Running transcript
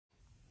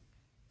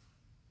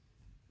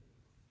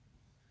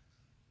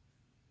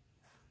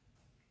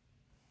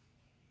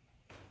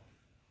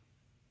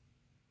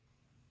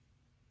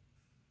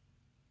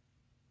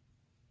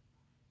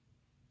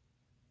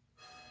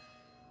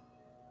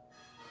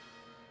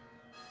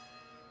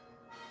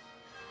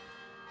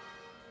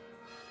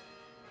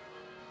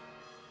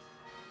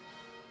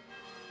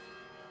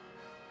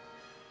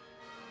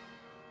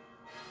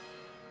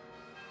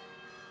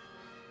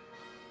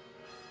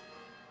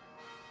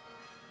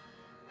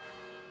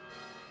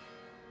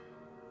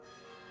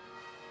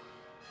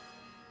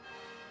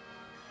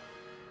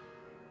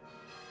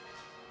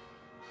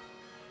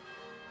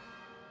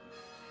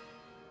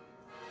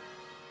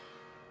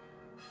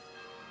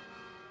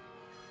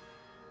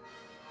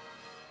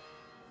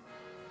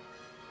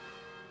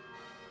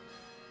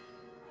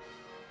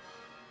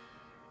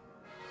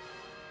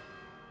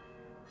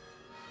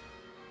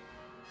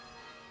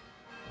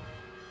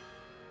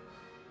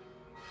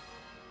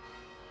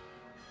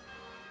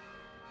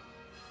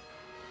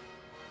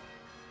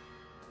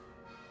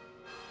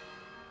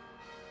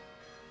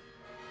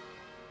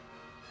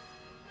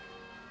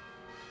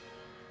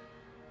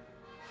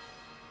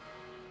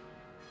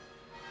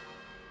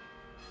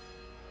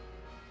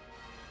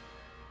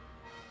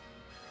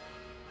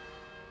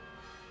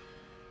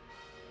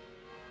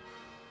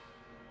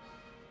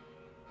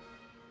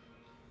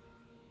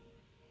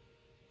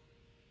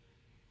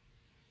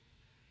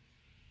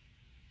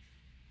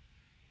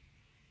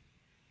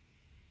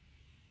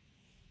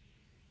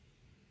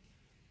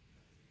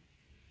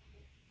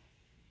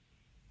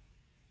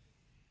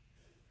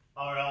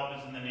Our help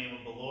is in the name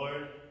of the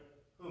Lord,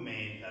 who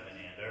made heaven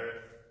and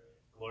earth.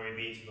 Glory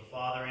be to the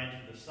Father, and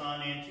to the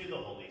Son, and to the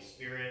Holy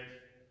Spirit,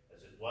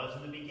 as it was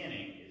in the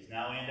beginning, is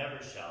now, and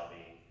ever shall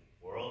be,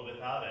 world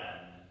without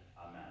end.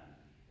 Amen.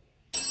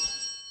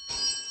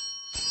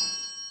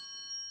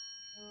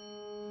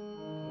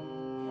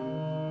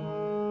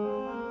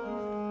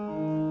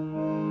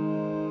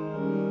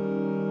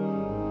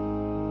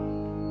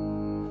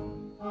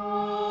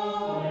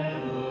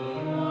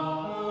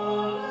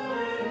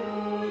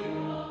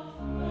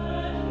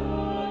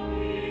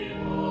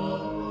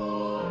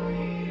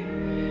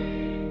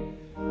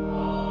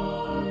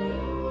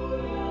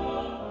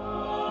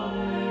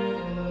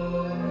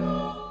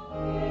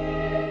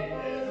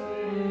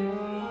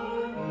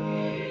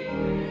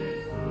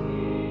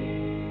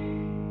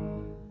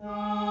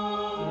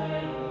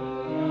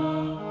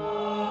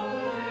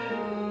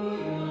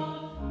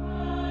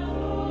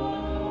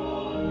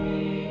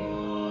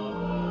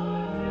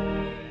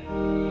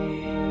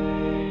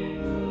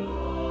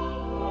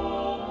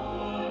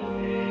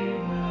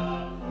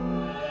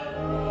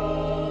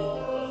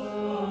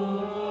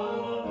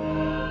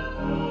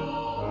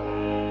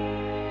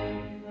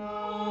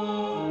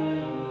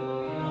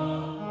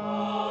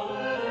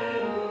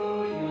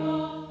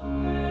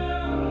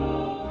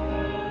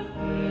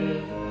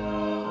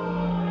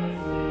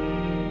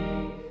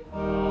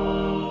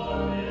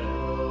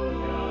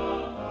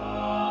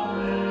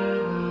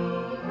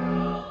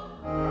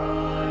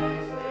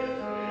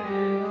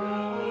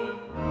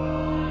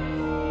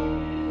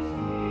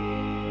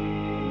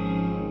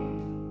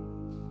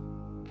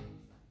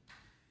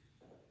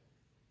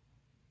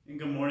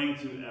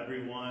 To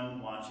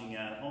everyone watching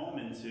at home,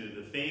 and to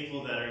the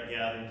faithful that are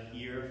gathered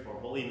here for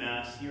Holy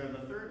Mass here in the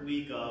third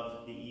week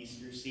of the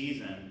Easter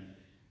season.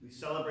 We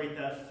celebrate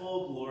that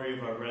full glory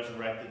of our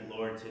resurrected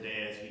Lord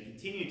today as we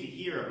continue to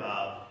hear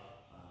about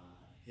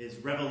his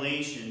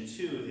revelation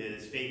to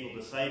his faithful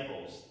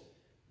disciples.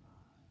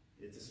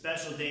 It's a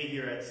special day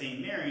here at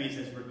St. Mary's,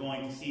 as we're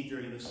going to see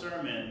during the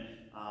sermon,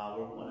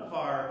 where one of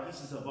our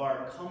pieces of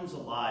art comes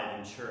alive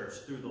in church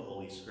through the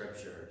Holy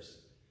Scriptures.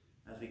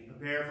 As we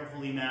prepare for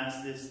Holy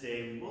Mass this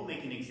day, we will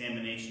make an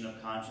examination of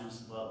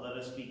conscience, but let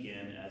us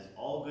begin, as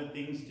all good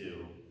things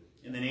do,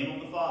 in the name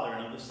of the Father,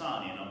 and of the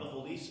Son, and of the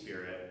Holy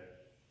Spirit.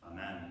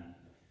 Amen.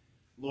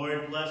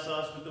 Lord, bless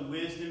us with the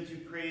wisdom to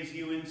praise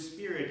you in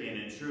spirit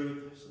and in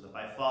truth, so that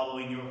by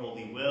following your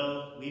holy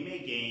will, we may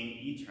gain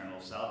eternal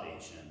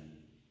salvation.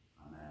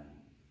 Amen.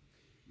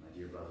 My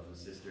dear brothers and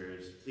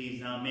sisters, please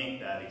now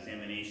make that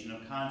examination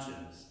of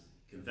conscience,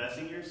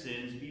 confessing your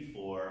sins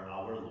before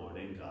our Lord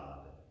and God.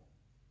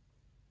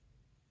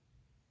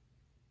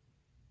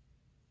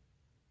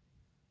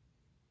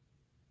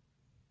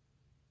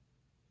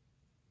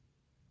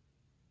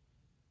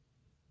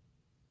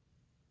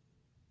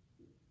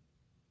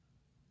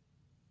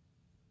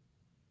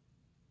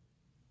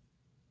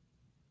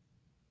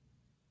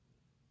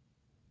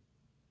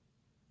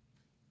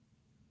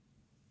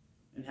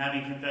 And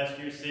having confessed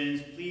your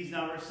sins, please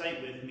now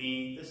recite with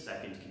me the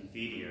second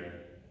Confiteor.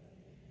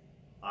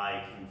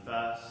 I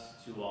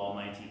confess to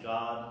Almighty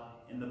God,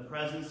 in the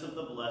presence of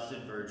the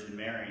Blessed Virgin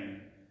Mary,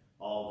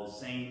 all the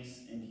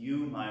saints, and you,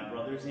 my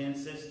brothers and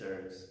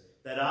sisters,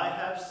 that I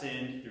have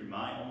sinned through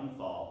my own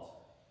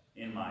fault,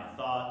 in my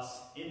thoughts,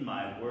 in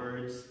my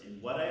words,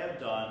 in what I have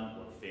done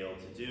or failed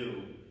to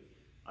do.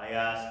 I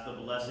ask the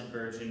Blessed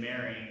Virgin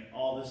Mary,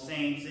 all the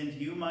saints, and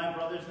you, my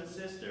brothers and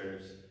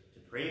sisters,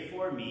 pray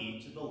for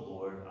me to the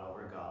Lord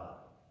our God.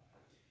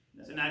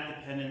 And as an act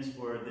of penance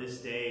for this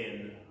day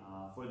and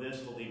for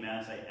this Holy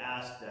Mass, I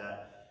ask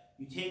that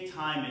you take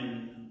time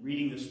in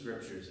reading the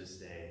Scriptures this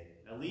day,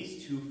 at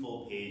least 2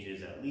 full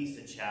pages, at least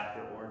a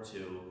chapter or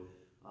 2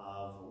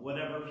 of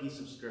whatever piece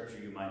of Scripture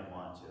you might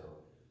want to.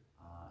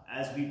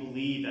 As we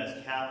believe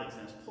as Catholics,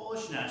 and as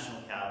Polish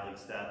National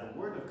Catholics, that the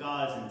Word of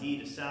God is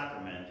indeed a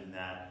sacrament, and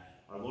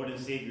that our Lord and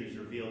Savior is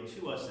revealed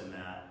to us in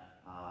that,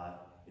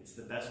 it's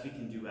the best we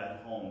can do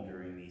at home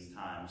during these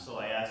times. So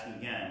I ask you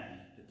again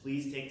to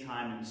please take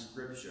time in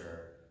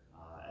Scripture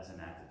as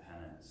an act of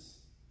penance.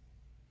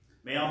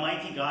 May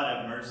Almighty God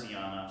have mercy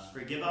on us,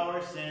 forgive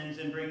our sins,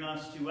 and bring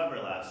us to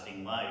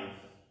everlasting life.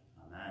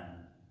 Amen.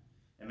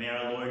 And may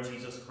our Lord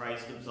Jesus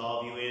Christ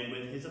absolve you, and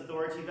with his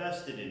authority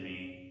vested in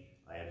me,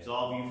 I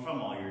absolve you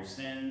from all your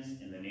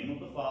sins, in the name of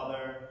the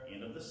Father,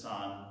 and of the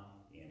Son,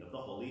 and of the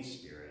Holy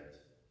Spirit.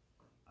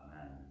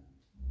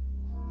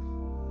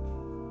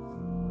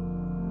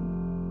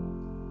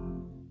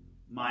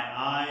 My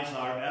eyes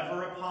are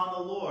ever upon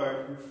the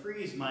Lord, who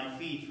frees my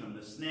feet from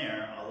the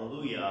snare.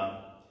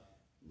 Alleluia.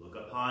 Look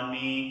upon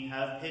me,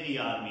 have pity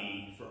on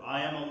me, for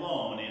I am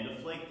alone and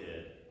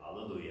afflicted.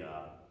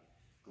 Alleluia.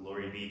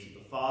 Glory be to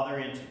the Father,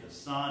 and to the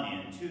Son,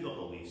 and to the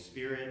Holy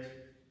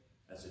Spirit,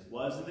 as it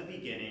was in the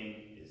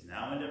beginning, is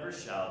now, and ever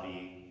shall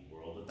be,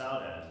 world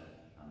without end.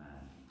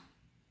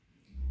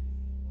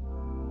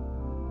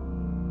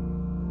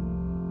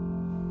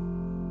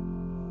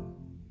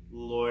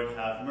 Lord,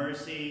 have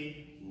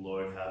mercy.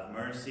 Lord, have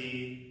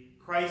mercy.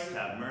 Christ,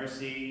 have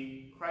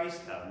mercy.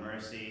 Christ, have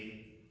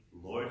mercy.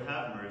 Lord,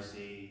 have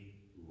mercy.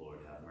 Lord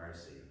have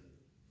mercy.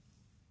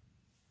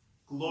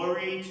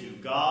 Glory to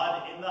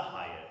God in the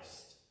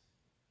highest,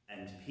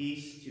 and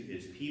peace to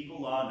his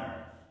people on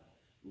earth.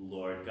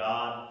 Lord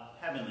God,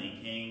 heavenly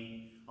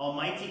King,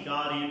 almighty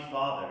God and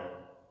Father,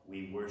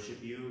 we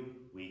worship you,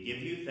 we give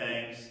you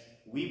thanks,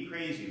 we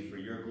praise you for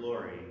your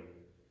glory.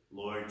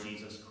 Lord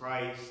Jesus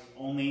Christ,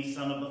 only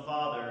Son of the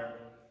Father,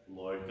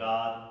 Lord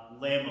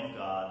God, Lamb of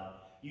God,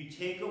 you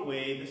take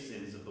away the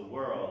sins of the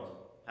world.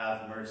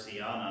 Have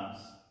mercy on us.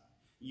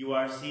 You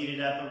are seated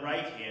at the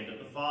right hand of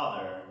the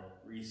Father.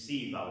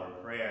 Receive our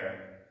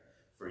prayer.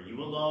 For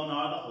you alone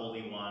are the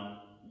Holy One.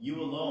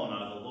 You alone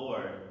are the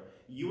Lord.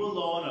 You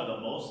alone are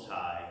the Most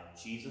High,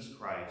 Jesus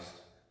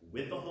Christ,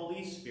 with the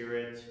Holy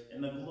Spirit,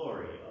 in the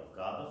glory of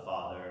God the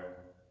Father.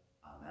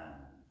 Amen.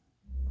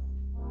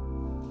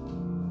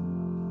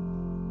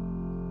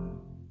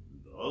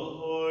 The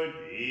Lord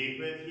be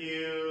with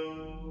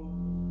you.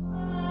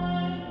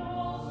 And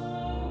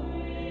also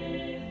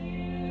with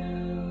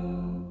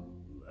you.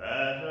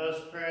 Let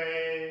us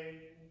pray.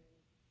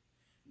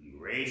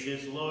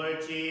 Gracious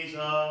Lord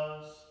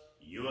Jesus,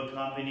 you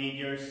accompanied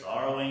your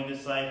sorrowing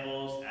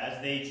disciples as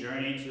they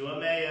journeyed to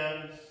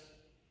Emmaus.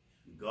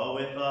 Go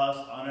with us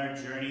on our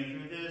journey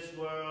through this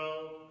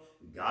world.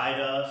 Guide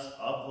us,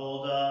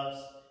 uphold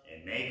us,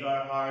 and make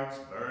our hearts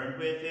burn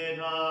within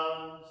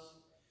us.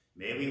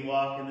 May we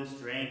walk in the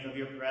strength of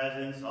your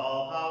presence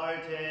all our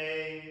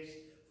days.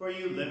 For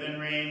you live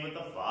and reign with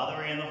the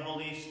Father and the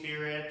Holy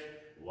Spirit,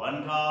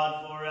 one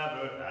God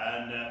forever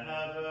and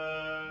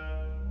ever.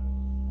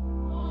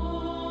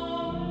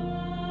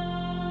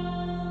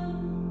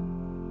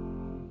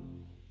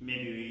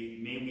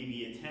 May we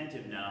be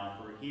attentive now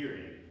for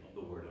hearing of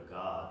the Word of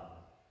God.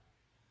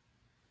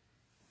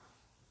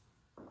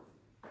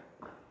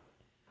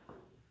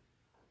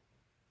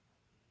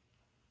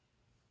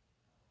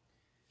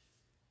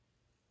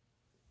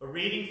 A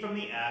reading from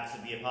the Acts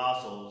of the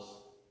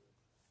Apostles.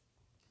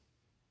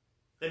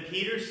 Then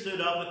Peter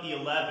stood up with the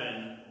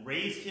 11,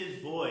 raised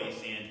his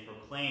voice, and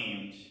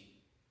proclaimed,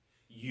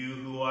 "You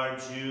who are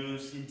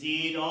Jews,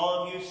 indeed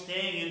all of you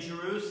staying in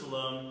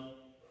Jerusalem,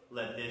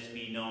 let this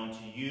be known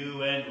to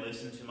you and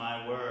listen to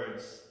my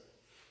words.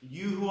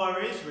 You who are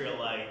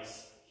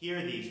Israelites,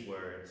 hear these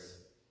words.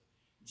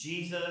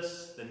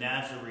 Jesus the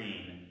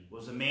Nazarene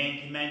was a man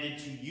commended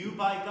to you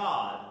by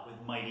God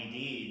with mighty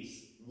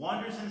deeds,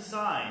 wonders and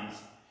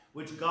signs,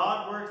 which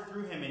God worked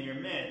through him in your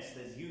midst,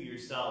 as you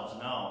yourselves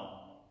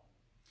know.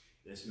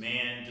 This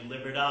man,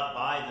 delivered up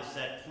by the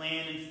set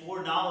plan and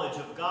foreknowledge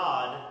of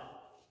God,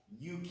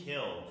 you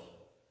killed,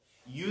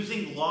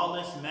 using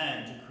lawless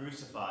men to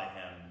crucify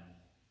him.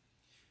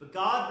 But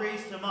God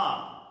raised him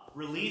up,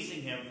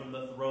 releasing him from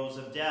the throes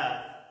of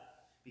death,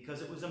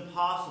 because it was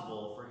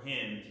impossible for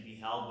him to be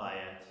held by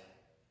it.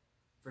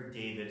 For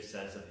David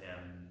says of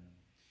him,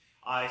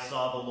 I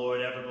saw the Lord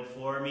ever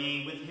before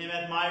me, with him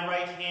at my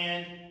right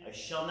hand, I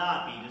shall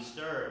not be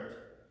disturbed.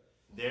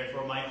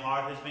 Therefore my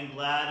heart has been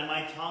glad, and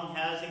my tongue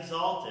has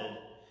exalted.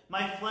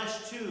 My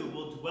flesh too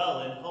will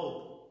dwell in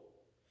hope,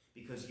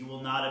 because you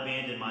will not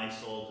abandon my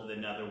soul to the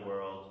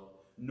netherworld,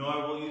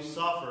 nor will you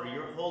suffer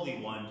your Holy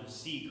One to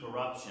see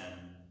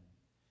corruption.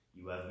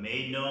 You have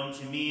made known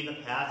to me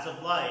the paths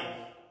of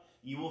life.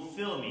 You will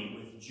fill me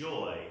with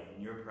joy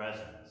in your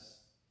presence.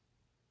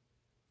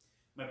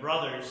 My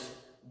brothers,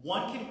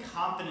 one can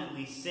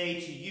confidently say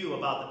to you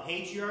about the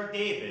patriarch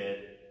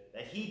David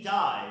that he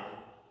died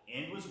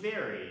and was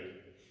buried,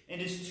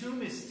 and his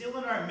tomb is still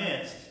in our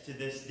midst to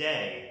this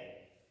day.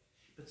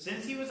 But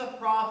since he was a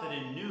prophet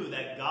and knew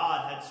that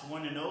God had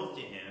sworn an oath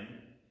to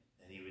him,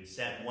 that he would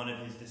set one of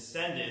his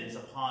descendants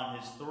upon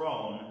his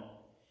throne,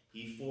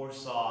 he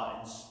foresaw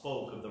and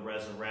spoke of the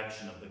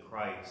resurrection of the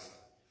Christ,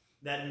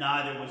 that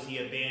neither was he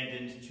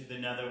abandoned to the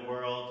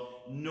netherworld,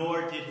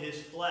 nor did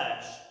his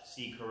flesh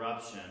see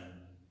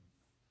corruption.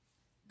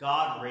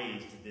 God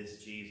raised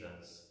this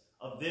Jesus.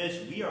 Of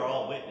this we are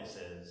all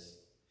witnesses.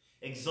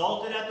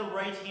 Exalted at the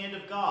right hand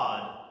of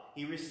God,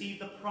 he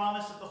received the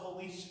promise of the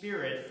Holy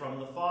Spirit from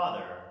the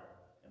Father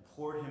and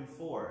poured him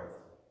forth,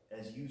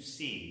 as you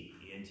see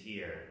and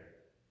hear.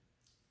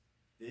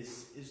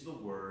 This is the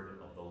word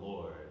of the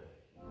Lord.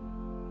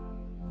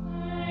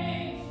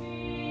 Thanks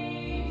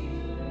be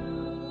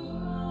to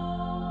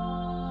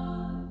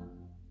God.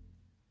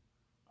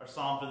 Our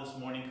psalm for this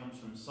morning comes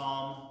from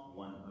Psalm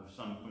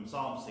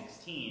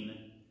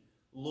 16.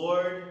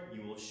 Lord,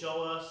 you will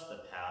show us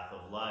the path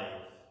of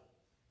life.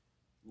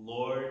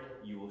 Lord,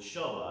 you will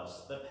show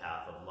us the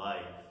path of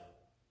life.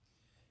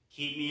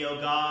 Keep me, O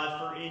God,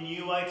 for in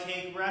you I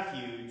take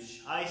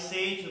refuge. I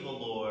say to the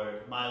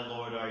Lord, my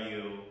Lord are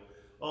you.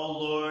 O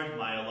Lord,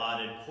 my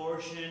allotted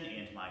portion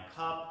and my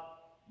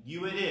cup,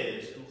 you it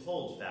is who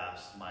hold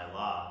fast my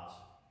lot.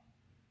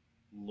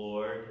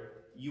 Lord,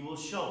 you will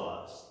show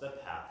us the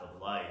path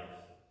of life.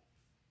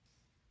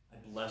 I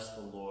bless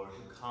the Lord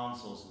who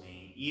counsels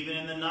me, even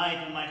in the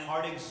night when my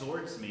heart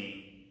exhorts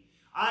me.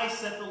 I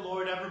set the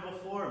Lord ever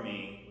before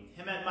me. With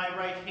him at my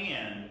right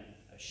hand,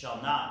 I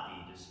shall not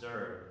be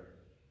disturbed.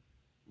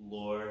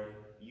 Lord,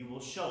 you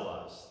will show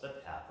us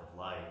the path of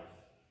life.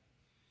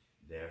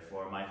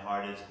 Therefore my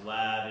heart is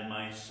glad and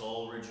my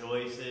soul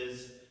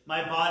rejoices.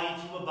 My body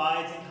too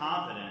abides in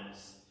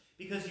confidence,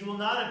 because you will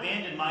not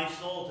abandon my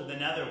soul to the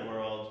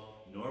netherworld,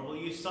 nor will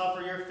you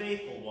suffer your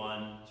faithful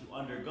one to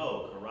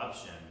undergo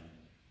corruption.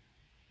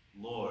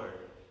 Lord,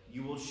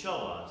 you will show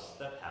us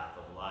the path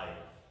of life.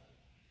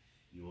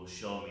 You will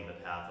show me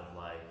the path of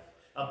life,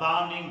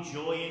 abounding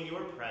joy in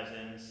your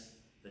presence,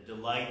 the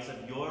delights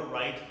of your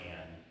right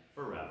hand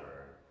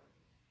forever.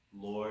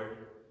 Lord,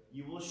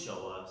 you will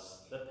show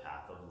us the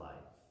path of life.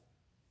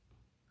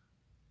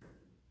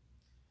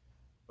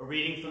 A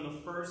reading from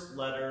the first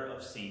letter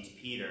of St.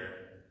 Peter.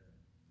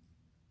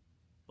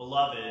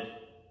 Beloved,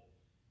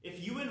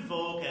 if you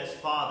invoke as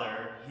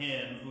Father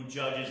him who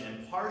judges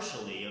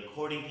impartially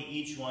according to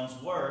each one's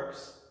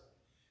works,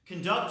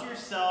 conduct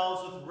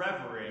yourselves with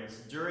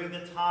reverence during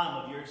the time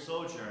of your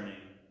sojourning,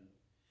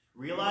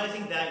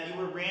 realizing that you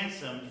were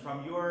ransomed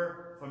from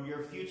your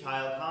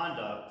futile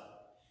conduct,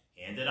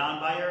 handed on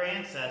by your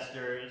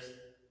ancestors,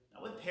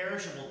 not with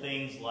perishable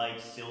things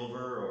like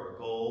silver or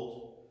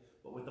gold,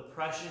 but with the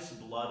precious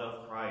blood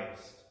of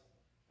Christ,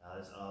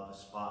 as of a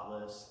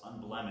spotless,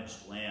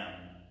 unblemished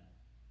lamb.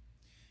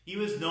 He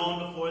was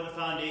known before the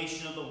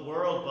foundation of the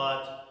world,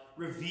 but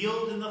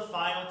revealed in the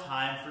final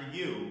time for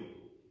you,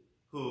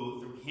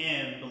 who through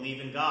him believe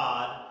in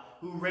God,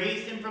 who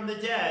raised him from the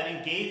dead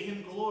and gave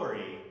him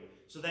glory,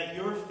 so that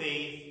your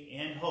faith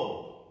and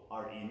hope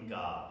are in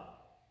God.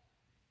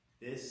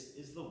 This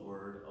is the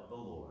word of the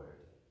Lord.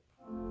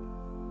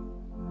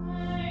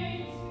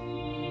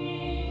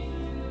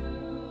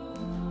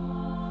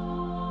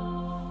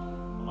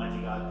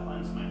 Almighty God,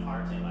 cleanse my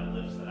heart and my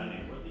lips, that I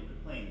may worthily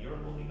proclaim your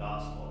holy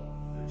gospel,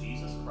 through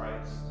Jesus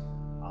Christ,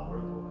 our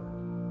Lord.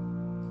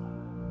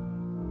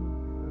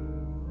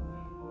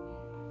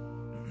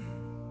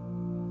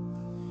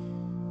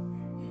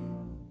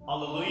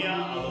 Alleluia,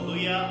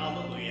 alleluia,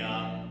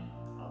 alleluia,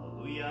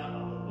 alleluia,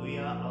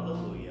 alleluia,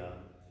 alleluia.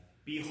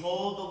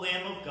 Behold the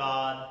Lamb of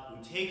God, who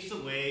takes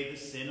away the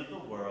sin of the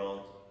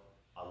world.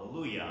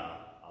 Alleluia,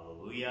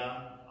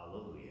 alleluia,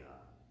 alleluia.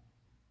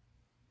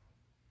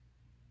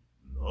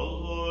 The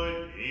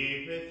Lord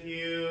be with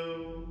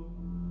you.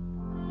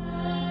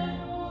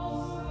 And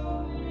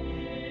also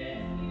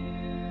with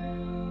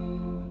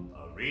you.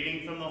 A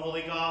reading from the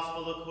Holy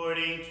Gospel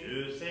according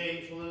to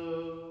St.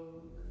 Luke.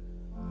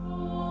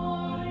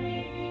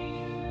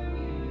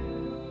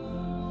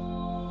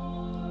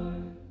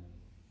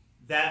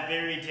 That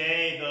very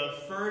day,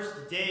 the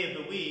first day of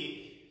the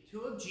week,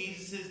 two of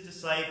Jesus'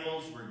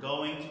 disciples were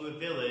going to a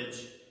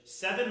village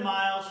 7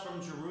 miles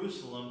from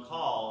Jerusalem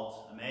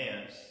called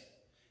Emmaus,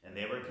 and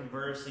they were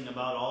conversing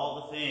about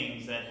all the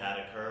things that had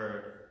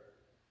occurred.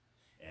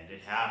 And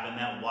it happened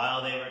that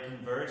while they were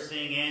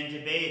conversing and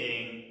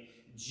debating,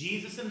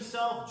 Jesus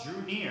himself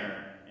drew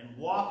near and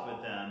walked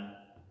with them,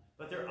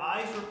 but their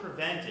eyes were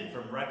prevented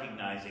from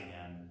recognizing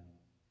him.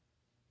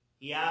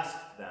 He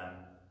asked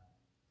them,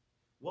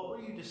 "What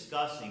were you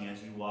discussing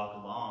as you walked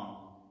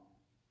along?"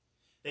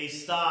 They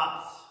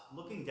stopped,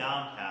 looking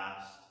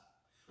downcast.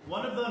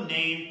 One of them,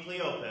 named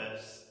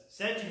Cleopas,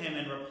 said to him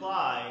in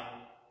reply,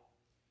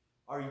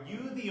 "Are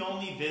you the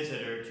only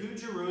visitor to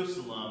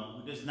Jerusalem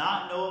who does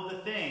not know of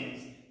the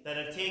things that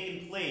have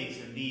taken place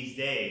in these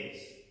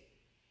days?"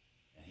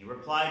 And he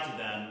replied to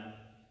them,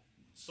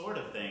 "What sort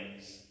of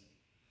things?"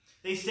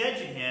 They said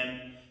to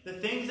him, "The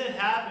things that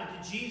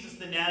happened to Jesus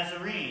the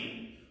Nazarene,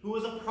 who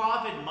was a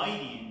prophet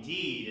mighty in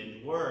deed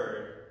and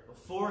word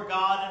before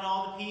God and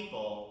all the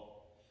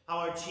people, how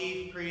our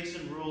chief priests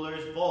and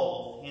rulers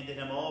both handed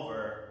him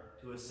over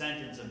to a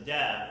sentence of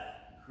death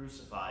and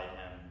crucified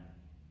him.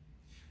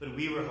 But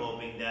we were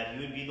hoping that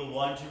he would be the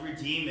one to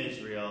redeem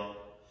Israel.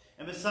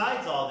 And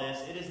besides all this,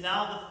 it is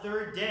now the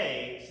 3rd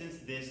day since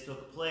this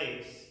took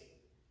place.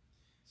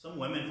 Some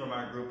women from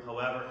our group,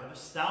 however, have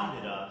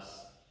astounded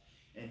us.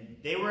 And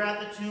they were at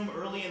the tomb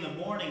early in the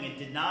morning and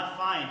did not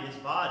find his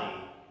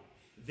body.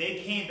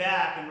 They came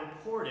back and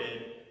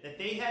reported that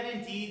they had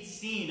indeed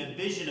seen a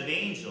vision of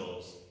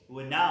angels who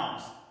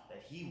announced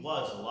that he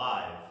was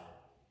alive.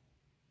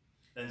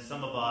 Then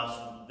some of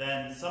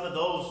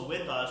those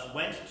with us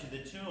went to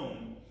the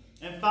tomb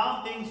and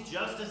found things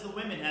just as the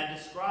women had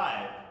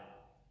described,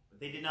 but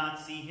they did not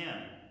see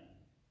him.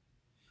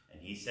 And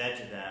he said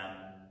to them,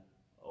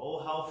 "Oh,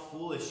 how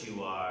foolish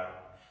you are!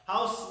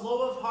 How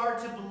slow of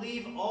heart to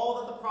believe all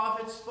that the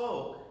prophets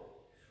spoke!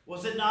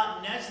 Was it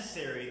not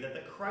necessary that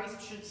the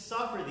Christ should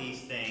suffer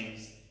these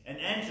things and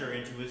enter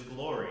into his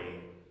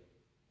glory?"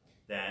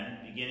 Then,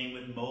 beginning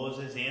with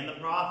Moses and the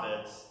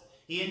prophets,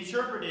 he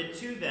interpreted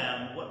to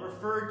them what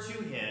referred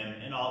to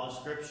him in all the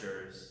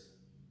scriptures.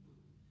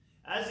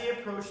 As they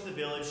approached the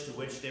village to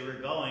which they were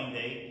going,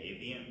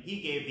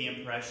 he gave the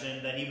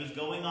impression that he was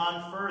going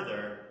on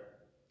further.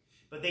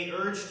 But they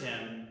urged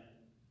him,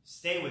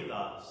 "Stay with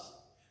us,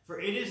 for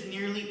it is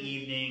nearly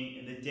evening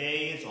and the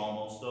day is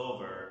almost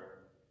over."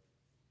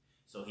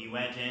 So he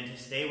went in to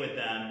stay with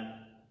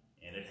them,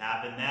 and it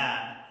happened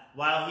that,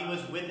 while he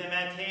was with them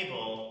at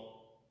table,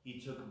 he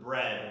took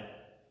bread,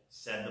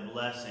 said the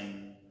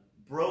blessing,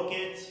 broke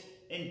it,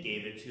 and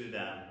gave it to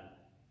them.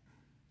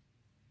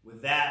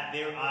 With that,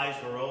 their eyes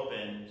were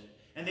opened,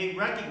 and they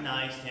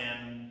recognized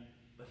him,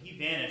 but he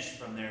vanished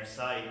from their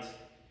sight.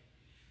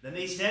 Then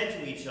they said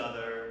to each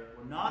other,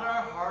 "Were not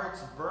our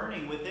hearts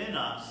burning within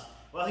us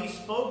while he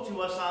spoke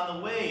to us on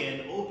the way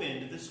and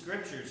opened the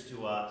scriptures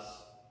to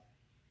us?"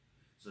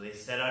 So they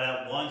set out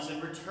at once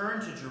and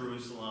returned to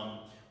Jerusalem,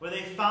 where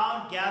they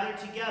found gathered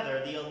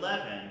together the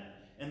 11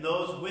 and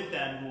those with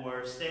them who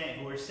were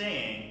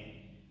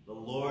saying, "The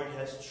Lord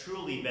has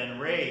truly been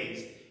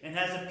raised and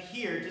has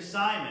appeared to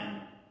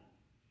Simon."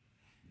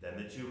 Then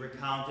the two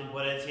recounted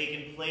what had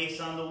taken place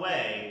on the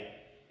way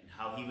and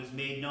how he was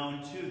made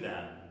known to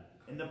them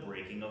in the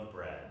breaking of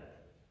bread.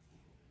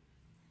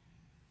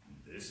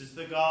 This is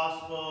the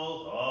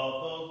gospel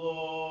of the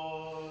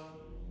Lord.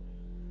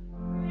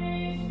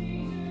 Praise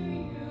be to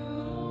you,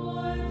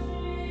 Lord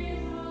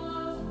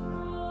Jesus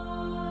Christ. Holy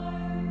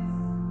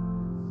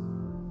Spirit,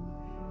 God welcome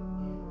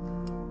in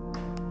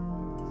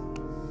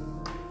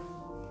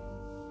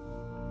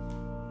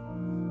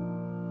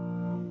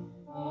this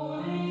place.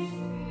 Holy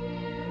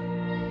Spirit,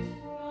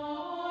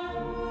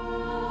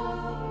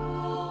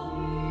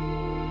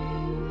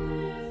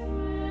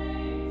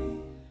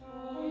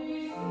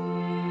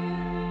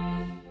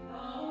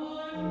 God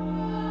welcome in this place. All men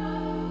of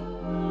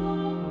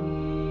mercy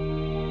and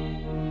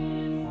grace.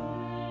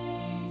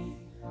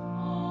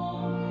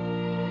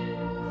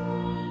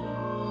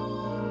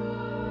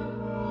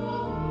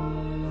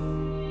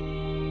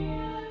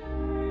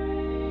 God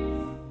welcome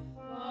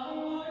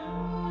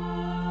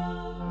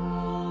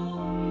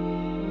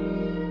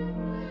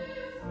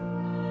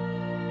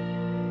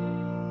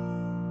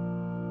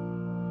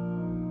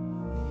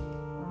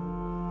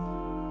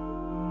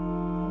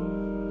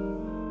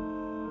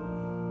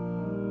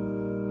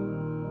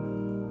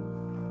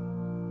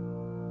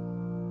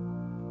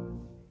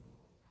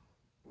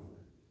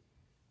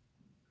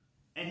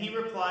And he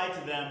replied to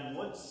them,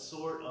 "What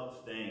sort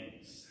of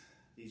things?"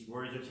 These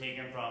words are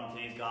taken from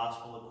today's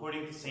gospel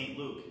according to St.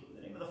 Luke. In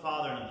the name of the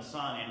Father, and of the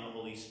Son, and of the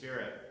Holy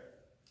Spirit.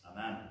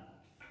 Amen.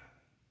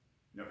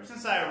 Ever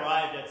since I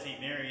arrived at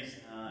St. Mary's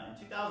in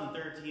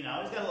 2013, I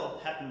always got a little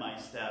pep in my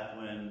step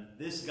when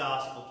this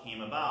gospel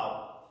came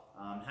about,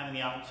 having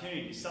the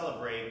opportunity to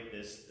celebrate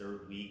this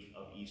third week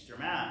of Easter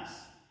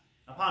Mass.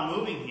 Upon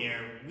moving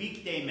here,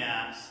 weekday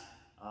Mass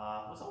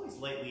was always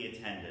lightly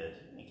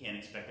attended. You can't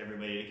expect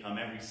everybody to come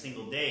every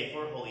single day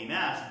for Holy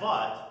Mass,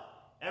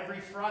 but every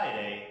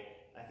Friday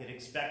I could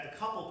expect a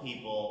couple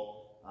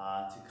people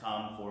to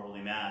come for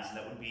Holy Mass. And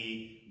that would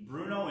be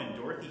Bruno and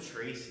Dorothy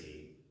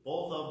Tracy,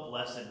 both of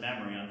blessed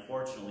memory,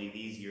 unfortunately,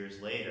 these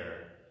years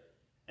later.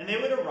 And they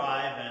would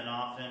arrive, and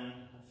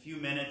often a few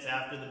minutes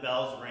after the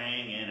bells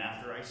rang and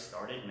after I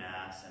started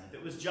Mass, and if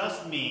it was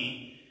just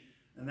me,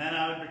 and then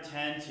I would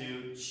pretend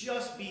to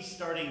just be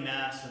starting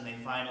Mass when they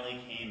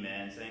finally came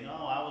in, saying,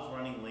 "Oh, I was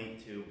running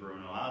late too,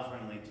 Bruno. I was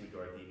running late too,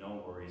 Dorothy.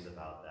 No worries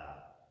about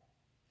that."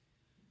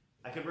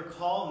 I could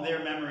recall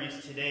their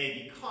memories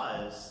today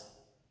because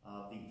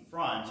of the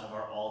front of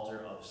our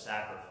altar of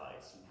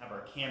sacrifice. And have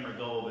our camera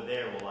go over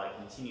there while I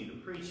continue to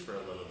preach for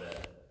a little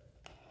bit.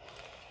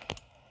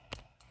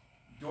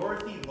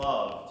 Dorothy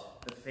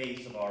loved the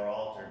face of our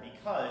altar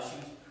because she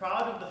was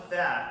proud of the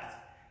fact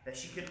that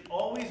she could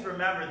always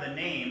remember the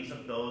names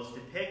of those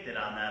depicted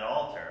on that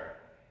altar.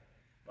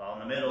 Well, in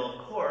the middle,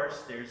 of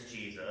course, there's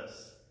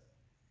Jesus,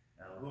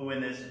 who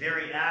in this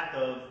very act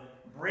of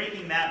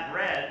breaking that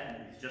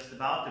bread, he's just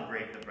about to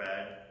break the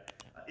bread,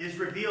 is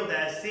revealed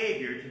as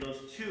Savior to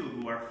those two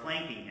who are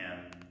flanking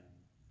him.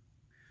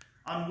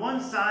 On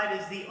one side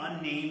is the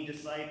unnamed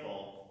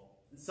disciple.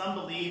 Some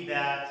believe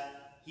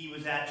that he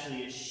was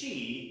actually a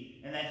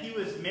she and that he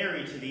was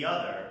married to the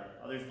other.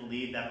 Others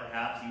believe that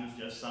perhaps he was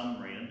just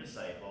some random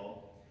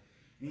disciple.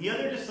 And the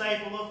other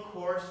disciple, of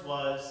course,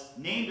 was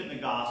named in the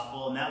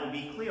gospel, and that would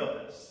be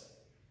Cleopas.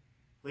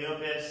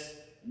 Cleopas,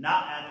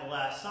 not at the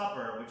Last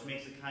Supper, which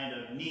makes it kind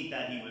of neat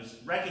that he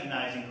was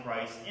recognizing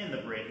Christ in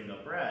the breaking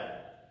of bread.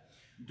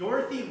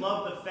 Dorothy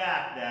loved the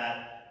fact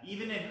that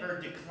even in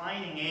her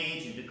declining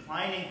age and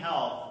declining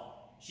health,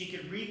 she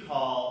could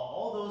recall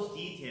all those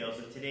details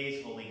of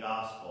today's Holy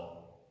Gospel.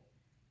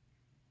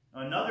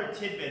 Another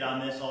tidbit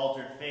on this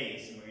altar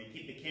face, and we're going to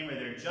keep the camera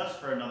there just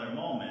for another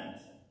moment,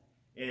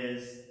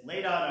 is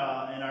laid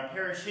out in our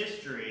parish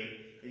history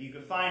that you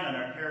can find on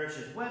our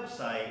parish's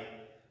website.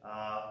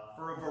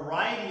 For a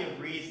variety of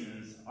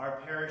reasons,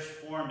 our parish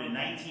formed in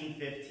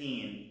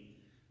 1915.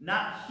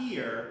 Not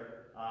here.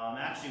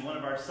 Actually, one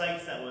of our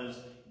sites that was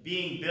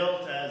being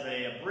built as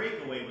a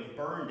breakaway was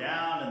burned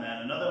down, and then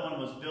another one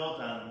was built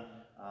on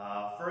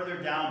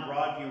further down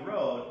Broadview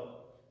Road.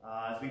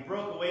 As we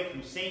broke away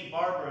from St.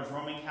 Barbara's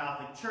Roman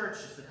Catholic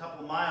Church just a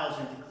couple miles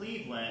into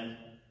Cleveland,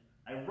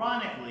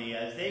 ironically,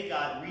 as they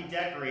got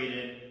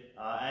redecorated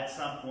at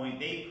some point,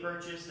 they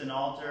purchased an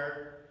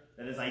altar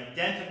that is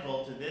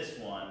identical to this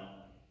one,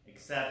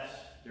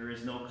 except there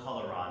is no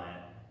color on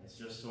it. It's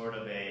just sort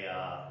of a,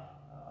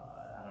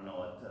 I don't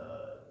know,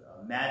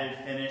 a matted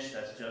finish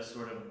that's just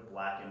sort of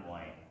black and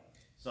white.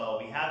 So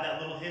we have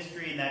that little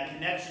history and that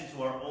connection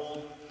to our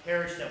old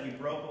parish that we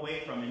broke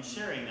away from in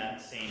sharing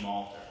that same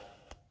altar.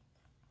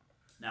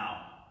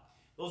 Now,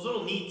 those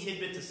little neat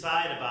tidbits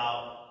aside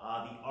about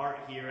the art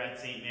here at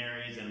St.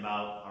 Mary's and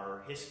about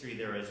our history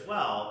there as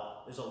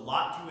well, there's a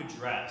lot to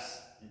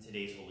address in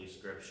today's Holy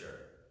Scripture.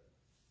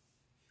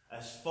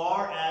 As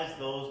far as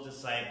those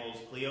disciples,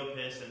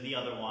 Cleopas and the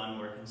other one,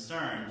 were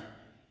concerned,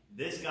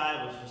 this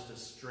guy was just a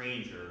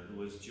stranger who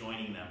was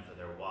joining them for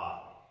their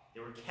walk.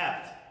 They were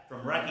kept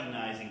from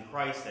recognizing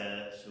Christ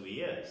as who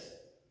he is.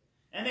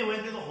 And they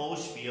went through the whole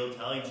spiel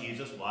telling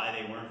Jesus why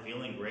they weren't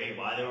feeling great,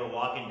 why they were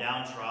walking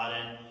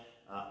downtrodden,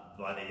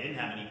 why they didn't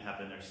have any pep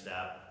in their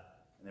step.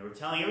 And they were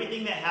telling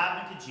everything that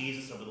happened to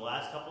Jesus over the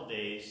last couple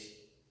days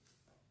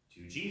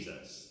to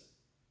Jesus.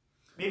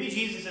 Maybe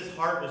Jesus'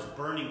 heart was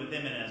burning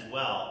within him as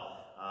well.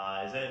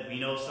 Is that we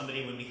know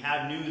somebody when we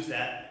have news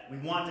that we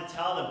want to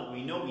tell them, but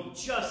we know we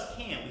just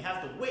can't. We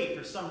have to wait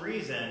for some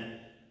reason.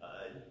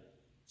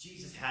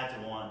 Jesus had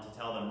to want to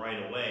tell them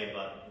right away,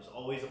 but there's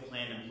always a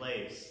plan in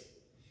place.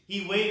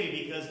 He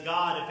waited because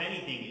God, if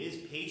anything,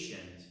 is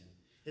patient.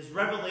 His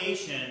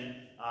revelation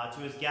to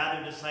his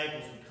gathered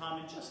disciples would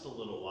come in just a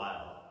little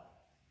while.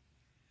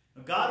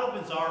 Now, God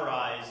opens our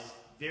eyes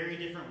very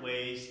different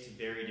ways to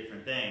very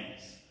different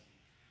things.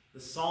 The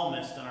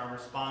psalmist in our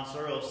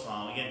responsorial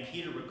psalm, again,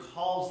 Peter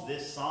recalls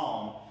this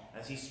psalm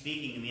as he's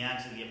speaking in the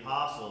Acts of the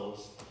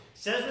Apostles,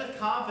 says with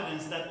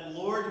confidence that the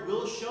Lord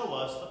will show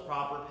us the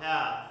proper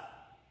path,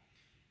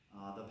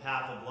 the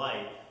path of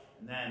life.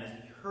 And then, as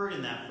we heard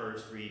in that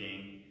first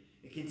reading,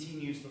 it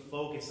continues to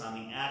focus on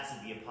the Acts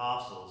of the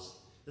Apostles,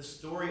 the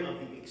story of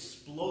the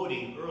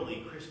exploding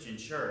early Christian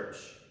church.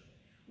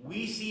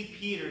 We see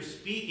Peter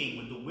speaking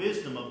with the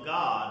wisdom of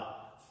God,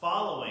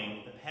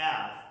 following the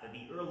path that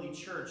the early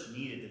church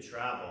needed to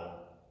travel.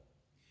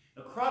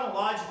 Now,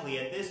 chronologically,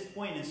 at this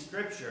point in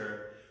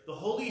Scripture, the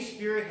Holy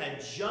Spirit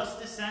had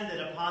just descended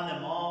upon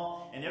them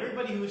all, and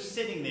everybody who was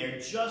sitting there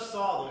just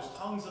saw those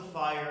tongues of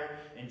fire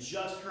and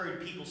just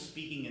heard people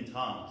speaking in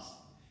tongues.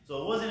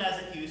 So it wasn't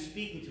as if he was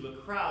speaking to a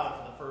crowd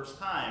for the first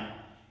time.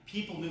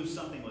 People knew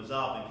something was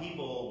up, and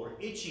people were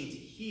itching to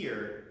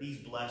hear these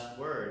blessed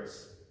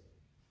words.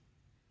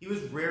 He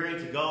was raring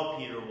to go,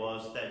 Peter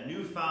was, that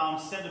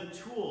newfound set of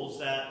tools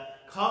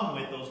that come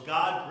with those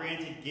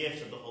God-granted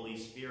gifts of the Holy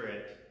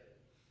Spirit.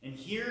 And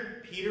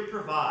here Peter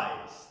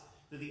provides,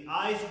 through the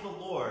eyes of the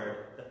Lord,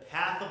 the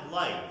path of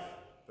life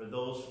for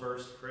those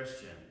first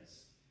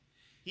Christians.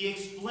 He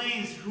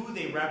explains who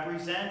they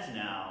represent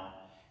now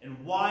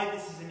and why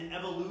this is an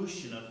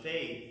evolution of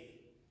faith.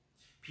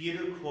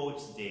 Peter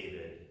quotes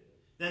David,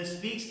 then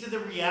speaks to the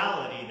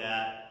reality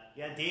that,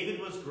 yeah, David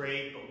was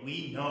great, but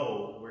we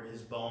know where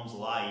his bones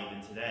lie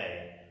even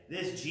today.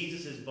 This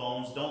Jesus'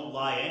 bones don't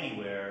lie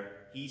anywhere.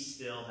 He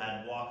still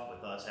had walked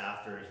with us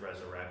after his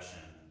resurrection.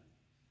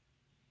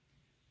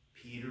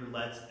 Peter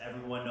lets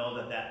everyone know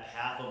that that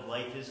path of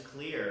life is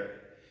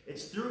clear.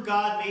 It's through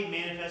God made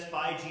manifest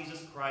by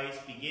Jesus Christ,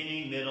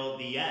 beginning, middle,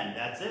 the end.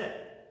 That's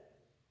it.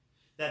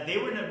 That they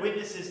were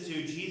witnesses to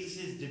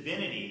Jesus'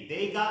 divinity.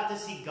 They got to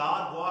see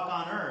God walk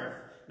on earth,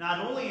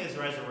 not only his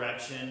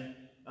resurrection,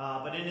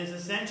 but in his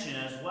ascension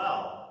as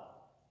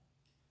well.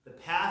 The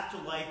path to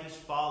life is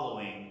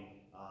following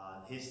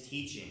his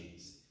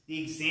teachings.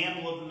 The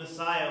example of the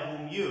Messiah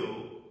whom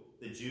you,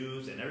 the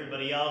Jews, and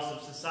everybody else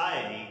of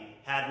society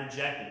had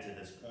rejected to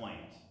this point.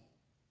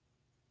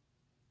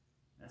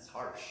 That's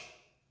harsh.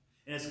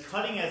 And as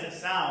cutting as it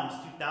sounds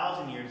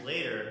 2,000 years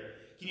later,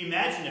 can you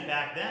imagine it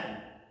back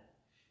then?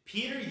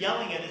 Peter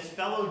yelling at his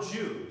fellow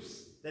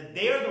Jews that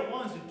they are the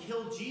ones who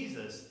killed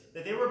Jesus,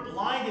 that they were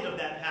blinded of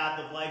that path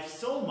of life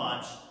so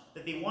much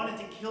that they wanted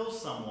to kill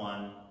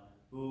someone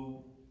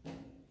who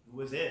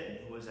was it and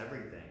who was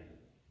everything.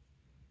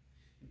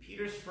 In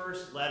Peter's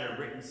first letter,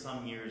 written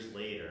some years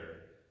later,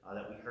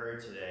 that we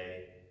heard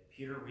today,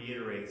 Peter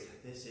reiterates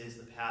that this is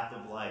the path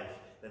of life,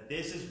 that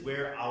this is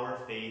where our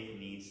faith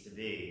needs to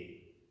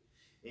be.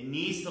 It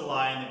needs to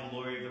lie in the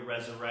glory of the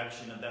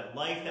resurrection, of that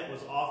life that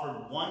was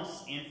offered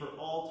once and for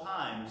all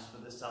times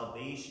for the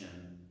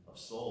salvation of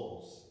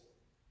souls.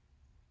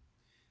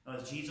 Now,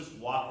 as Jesus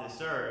walked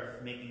this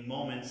earth, making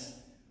moments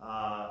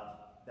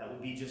that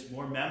would be just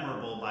more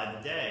memorable by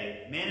the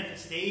day,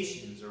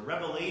 manifestations or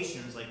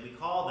revelations like we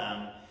call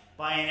them,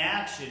 by an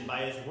action,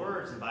 by his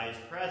words, and by his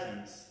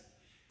presence.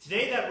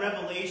 Today that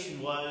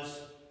revelation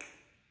was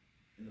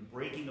in the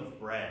breaking of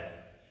bread,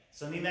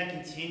 something that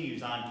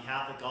continues on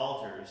Catholic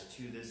altars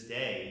to this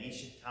day,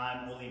 each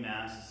time Holy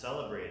Mass is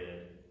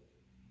celebrated.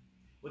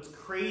 What's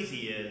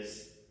crazy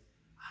is,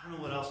 I don't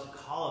know what else to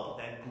call it,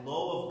 but that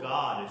glow of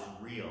God is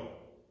real.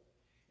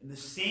 In the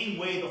same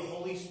way the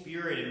Holy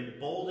Spirit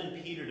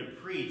emboldened Peter to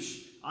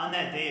preach on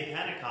that day of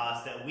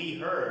Pentecost that we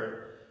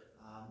heard,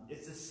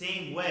 it's the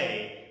same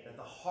way that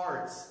the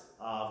hearts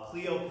of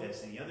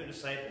Cleopas and the other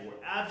disciple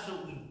were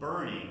absolutely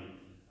burning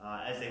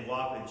as they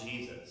walked with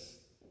Jesus.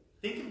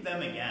 Think of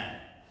them again.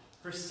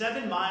 For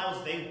 7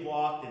 miles they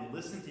walked and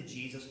listened to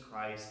Jesus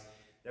Christ.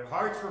 Their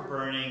hearts were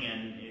burning,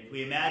 and if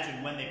we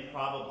imagine when they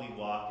probably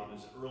walked, it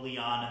was early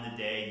on in the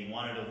day. You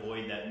wanted to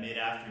avoid that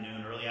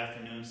mid-afternoon, early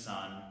afternoon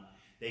sun.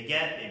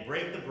 They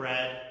break the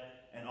bread,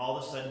 and all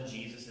of a sudden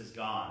Jesus is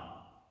gone.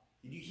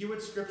 Did you hear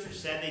what Scripture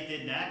said they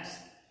did next?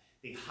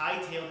 They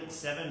hightailed it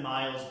 7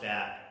 miles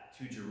back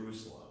to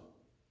Jerusalem.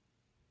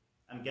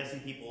 I'm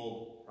guessing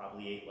people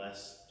probably ate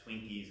less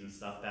Twinkies and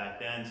stuff back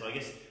then, so I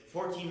guess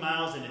 14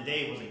 miles in a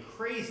day wasn't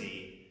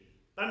crazy,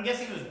 but I'm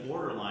guessing it was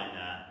borderline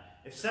that.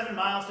 If 7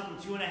 miles took them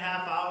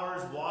 2.5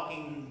 hours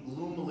walking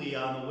gloomily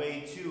on the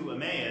way to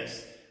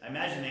Emmaus, I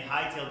imagine they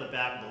hightailed it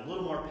back with a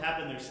little more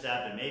pep in their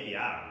step and maybe,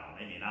 I don't know,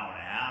 maybe an hour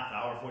and a half,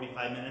 hour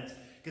 45 minutes,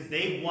 because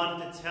they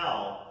wanted to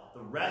tell the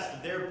rest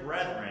of their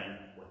brethren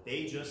what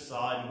they just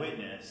saw and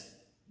witnessed,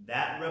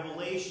 that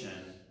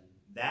revelation,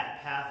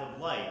 that path of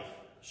life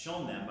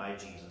shown them by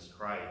Jesus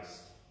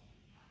Christ.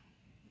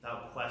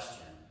 Without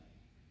question,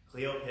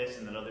 Cleopas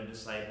and that other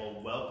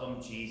disciple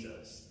welcomed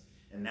Jesus,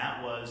 and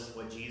that was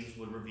what Jesus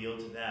would reveal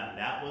to them.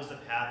 That was the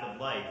path of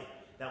life.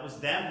 That was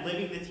them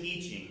living the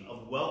teaching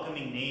of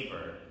welcoming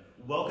neighbor,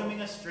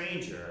 welcoming a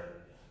stranger,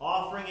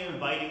 offering and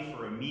inviting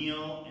for a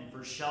meal and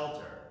for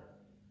shelter.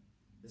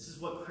 This is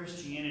what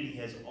Christianity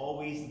has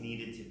always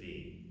needed to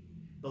be.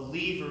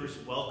 Believers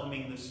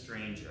welcoming the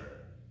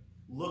stranger,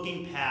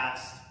 looking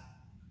past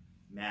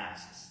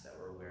masks that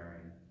we're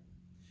wearing,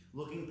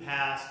 looking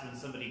past when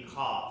somebody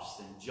coughs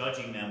and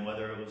judging them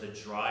whether it was a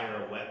dry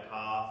or a wet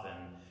cough,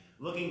 and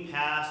looking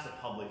past a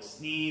public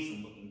sneeze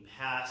and looking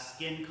past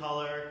skin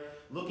color,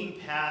 looking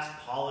past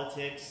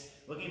politics,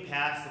 looking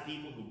past the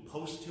people who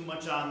post too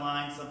much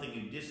online, something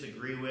you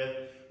disagree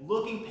with,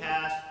 looking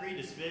past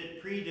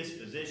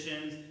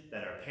predispositions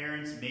that our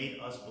parents made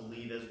us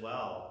believe as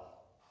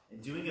well,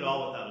 and doing it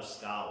all without a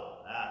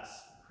scowl. That's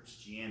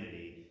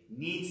Christianity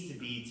needs to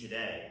be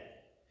today.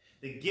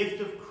 The gift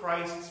of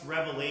Christ's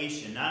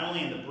revelation, not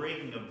only in the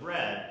breaking of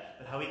bread,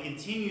 but how he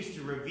continues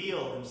to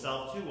reveal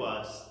himself to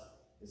us,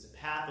 is a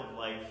path of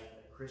life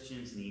that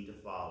Christians need to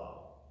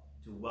follow,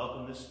 to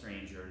welcome the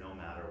stranger no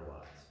matter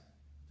what,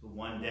 to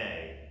one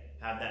day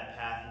have that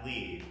path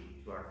lead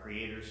to our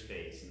Creator's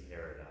face in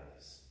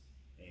paradise.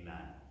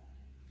 Amen.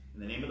 In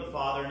the name of the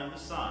Father, and of the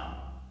Son,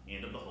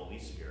 and of the Holy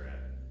Spirit.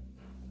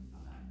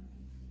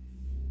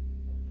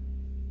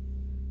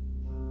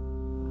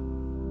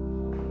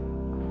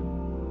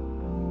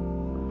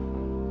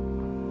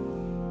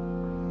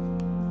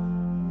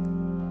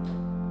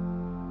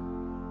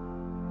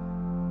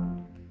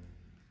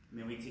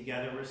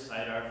 Together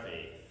recite our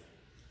faith.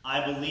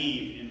 I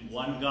believe in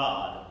one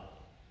God,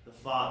 the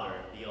Father,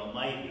 the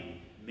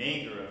Almighty,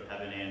 maker of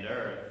heaven and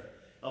earth,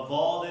 of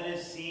all that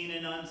is seen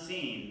and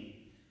unseen.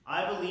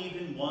 I believe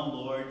in one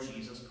Lord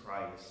Jesus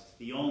Christ,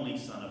 the only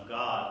Son of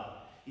God,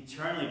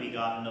 eternally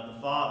begotten of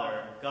the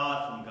Father,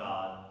 God from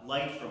God,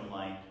 light from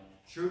light,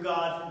 true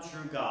God from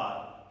true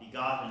God,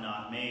 begotten,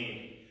 not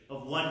made,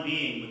 of one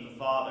being with the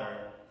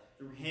Father.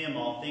 Through him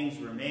all things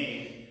were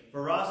made.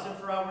 For us and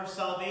for our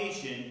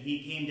salvation,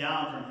 he came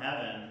down from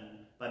heaven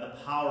by the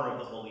power of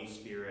the Holy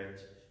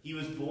Spirit. He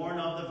was born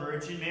of the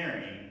Virgin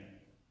Mary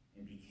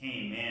and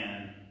became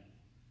man.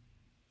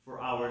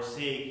 For our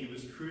sake, he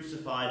was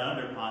crucified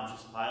under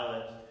Pontius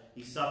Pilate.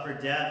 He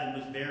suffered death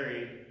and was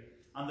buried.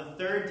 On the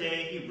third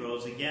day, he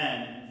rose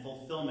again in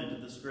fulfillment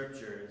of the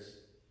Scriptures.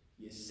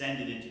 He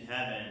ascended into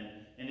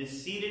heaven and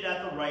is seated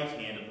at the right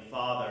hand of the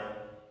Father.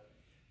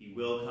 He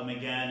will come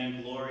again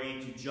in glory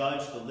to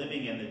judge the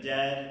living and the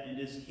dead, and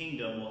his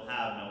kingdom will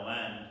have no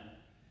end.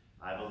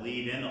 I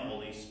believe in the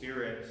Holy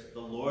Spirit, the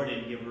Lord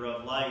and giver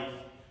of life,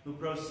 who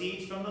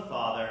proceeds from the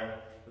Father.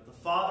 With the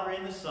Father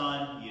and the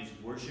Son, he is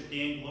worshipped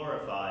and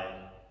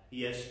glorified.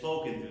 He has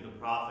spoken through the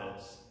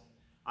prophets.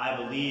 I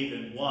believe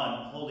in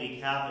one holy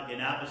Catholic and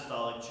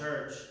Apostolic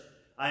Church.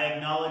 I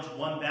acknowledge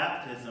one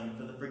baptism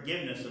for the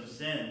forgiveness of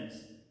sins.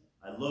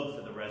 I look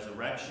for the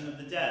resurrection of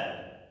the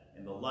dead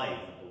and the life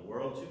of the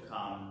world to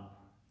come.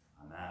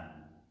 Amen.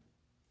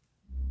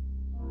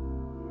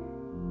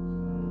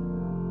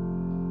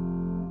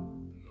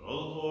 The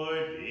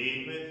Lord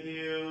be with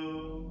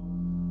you.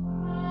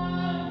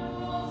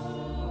 And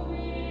also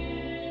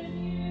with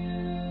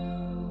you.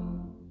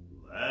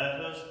 Let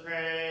us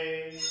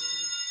pray.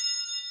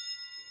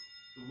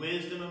 The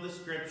wisdom of the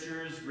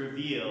Scriptures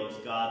reveals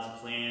God's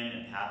plan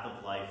and path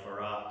of life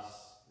for us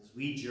as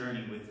we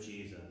journey with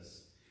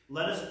Jesus.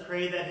 Let us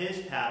pray that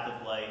his path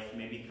of life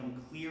may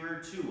become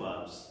clearer to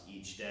us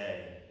each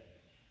day.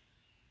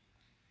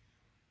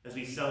 As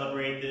we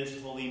celebrate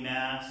this Holy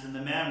Mass in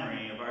the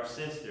memory of our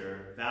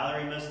sister,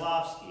 Valerie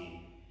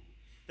Maslovsky,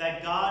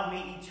 that God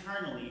may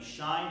eternally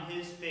shine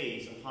his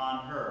face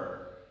upon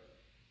her,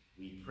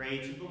 we pray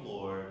to the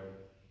Lord.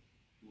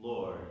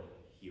 Lord,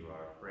 hear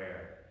our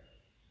prayer.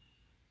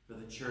 For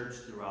the Church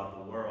throughout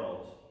the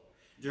world,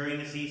 during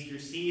this Easter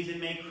season,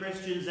 may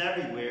Christians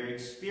everywhere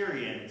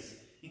experience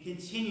and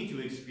continue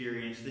to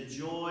experience the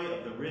joy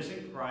of the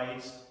risen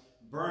Christ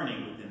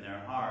burning within their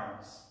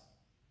hearts.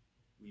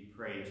 We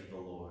pray to the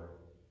Lord.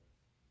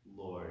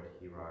 Lord,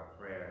 hear our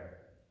prayer.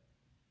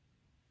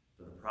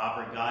 For the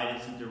proper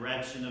guidance and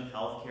direction of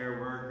healthcare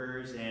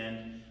workers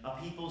and a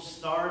people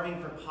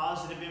starving for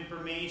positive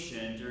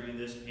information during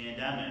this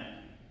pandemic,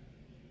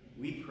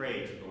 we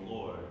pray to the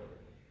Lord.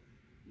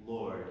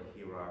 Lord,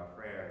 hear our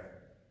prayer.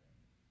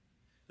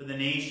 For the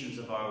nations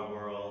of our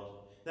world,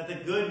 that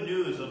the good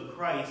news of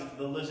Christ,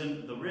 the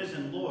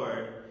risen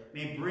Lord,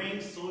 may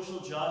bring social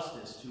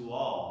justice to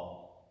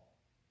all.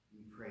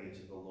 We pray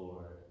to the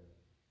Lord.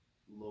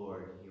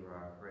 Lord, hear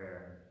our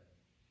prayer.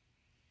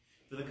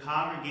 For the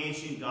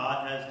congregation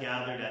God has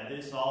gathered at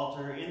this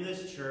altar, in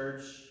this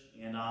church,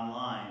 and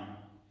online,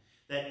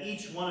 that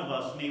each one of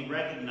us may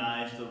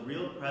recognize the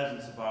real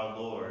presence of our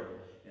Lord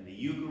in the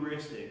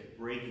Eucharistic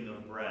breaking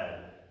of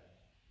bread,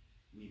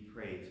 we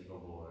pray to the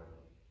Lord.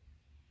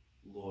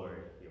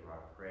 Lord, hear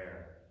our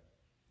prayer.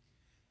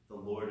 The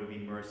Lord would be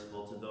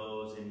merciful to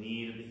those in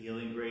need of the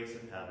healing grace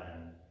of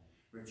heaven.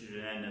 Richard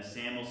and Edna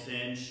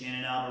Samuelson,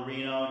 Shannon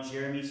Alberino,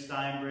 Jeremy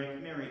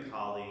Steinbrick, Mary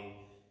Colley,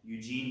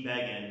 Eugene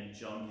Began,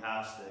 Joan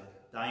Castick,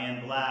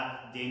 Diane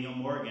Black, Daniel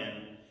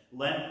Morgan,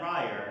 Len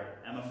Pryor,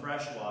 Emma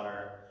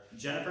Freshwater,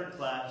 Jennifer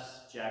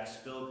Kless, Jack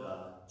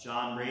Spilka,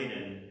 John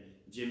Radin,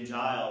 Jim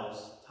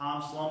Giles,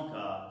 Tom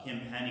Slumka,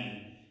 Kim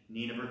Penny,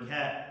 Nina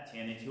Burkett,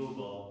 Tanny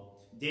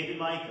Tubal, David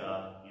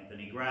Micah,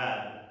 Anthony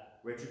Grad,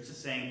 Richard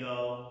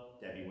Sasenko,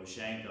 Debbie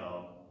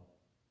Washenko.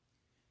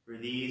 For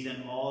these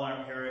and all on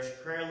our parish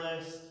prayer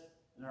list,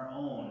 and our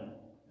own,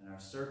 and our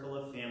circle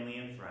of family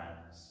and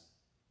friends,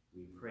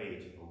 we pray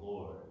to the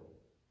Lord.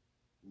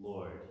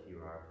 Lord,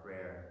 hear our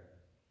prayer.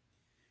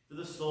 For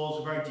the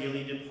souls of our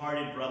dearly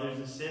departed brothers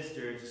and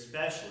sisters,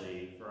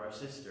 especially for our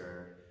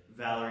sister,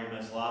 Valerie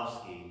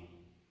Maslovsky.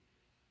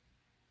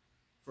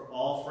 For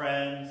all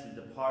friends and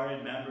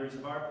departed members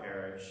of our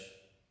parish,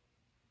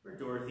 for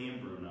Dorothy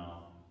and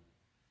Bruno.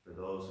 For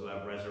those who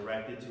have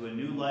resurrected to a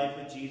new life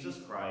with Jesus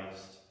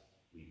Christ,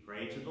 we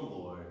pray to the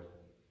Lord.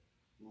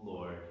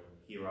 Lord,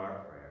 hear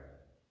our prayer.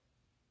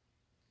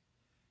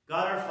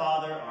 God our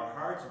Father, our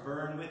hearts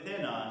burn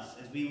within us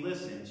as we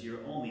listen to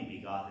your only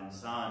begotten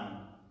Son.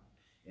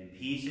 In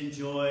peace and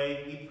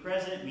joy, we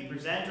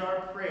present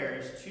our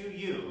prayers to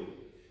you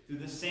through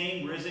the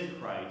same risen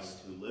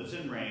Christ who lives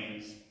and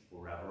reigns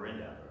forever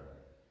and ever.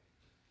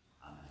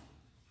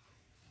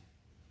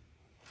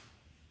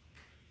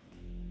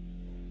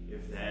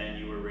 If then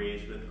you were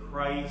raised with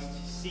Christ,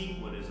 seek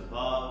what is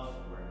above,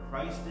 where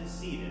Christ is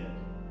seated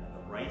at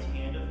the right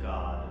hand of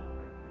God.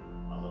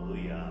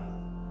 Alleluia.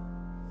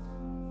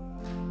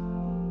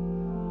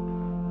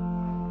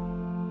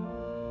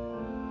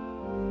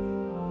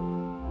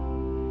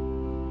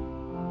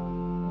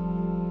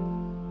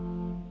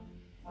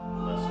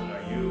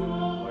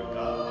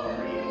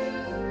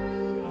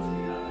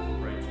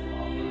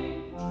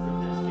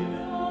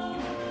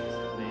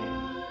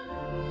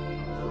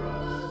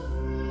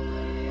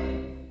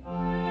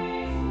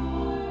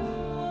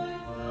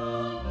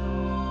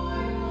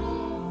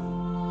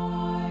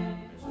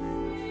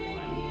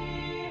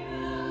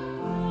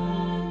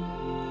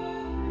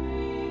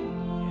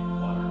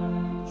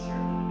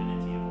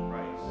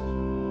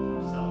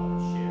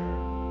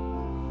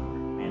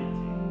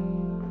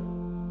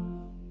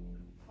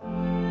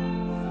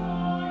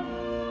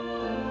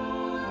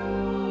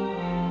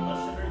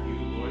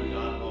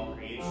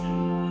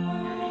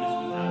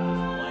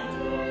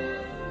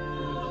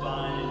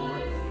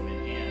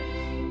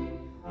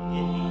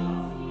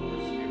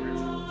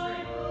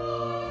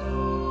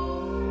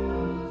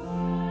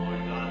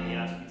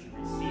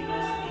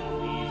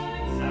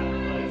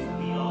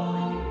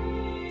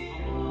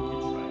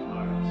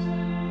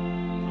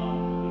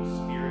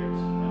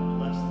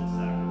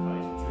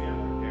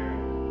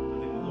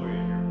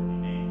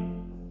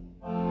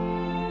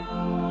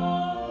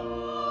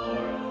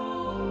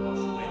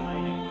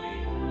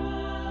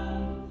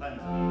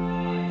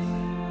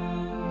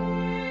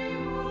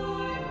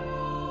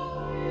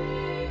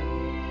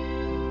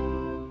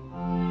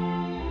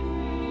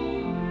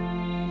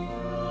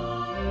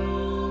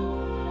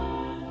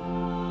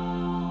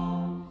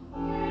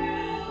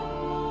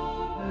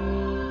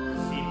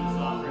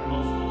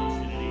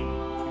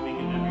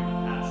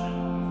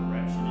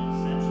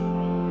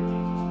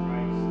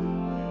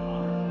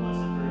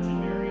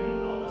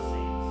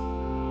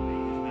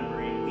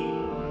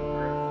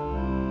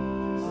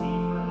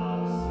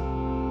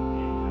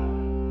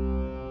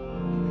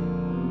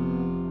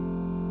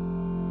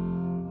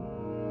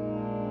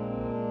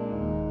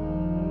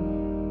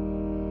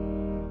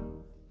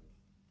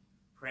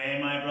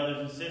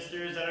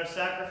 Sisters, that our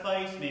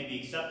sacrifice may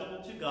be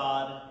acceptable to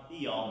God,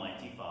 the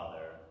Almighty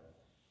Father.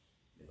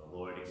 May the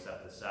Lord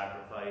accept the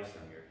sacrifice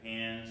from your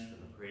hands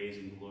for the praise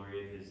and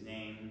glory of his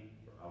name,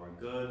 for our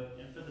good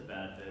and for the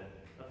benefit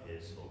of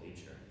his holy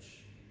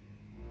church.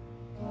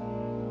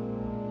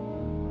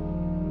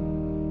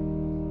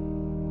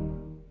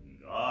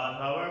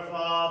 God, our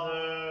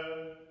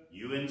Father,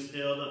 you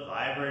instilled a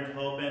vibrant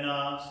hope in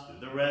us through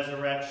the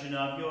resurrection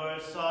of your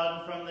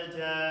Son from the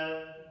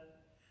dead.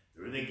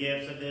 Through the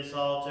gifts of this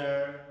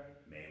altar,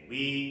 may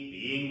we,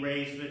 being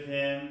raised with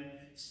him,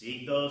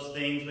 seek those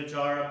things which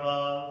are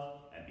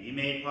above, and be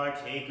made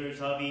partakers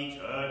of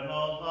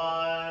eternal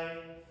life.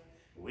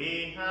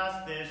 We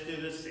ask this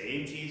through the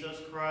same Jesus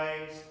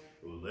Christ,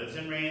 who lives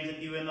and reigns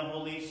with you in the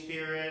Holy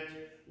Spirit,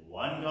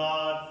 one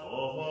God,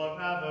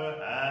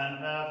 forever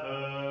and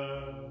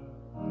ever.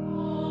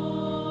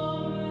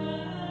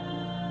 Amen.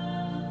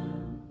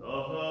 The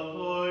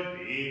Lord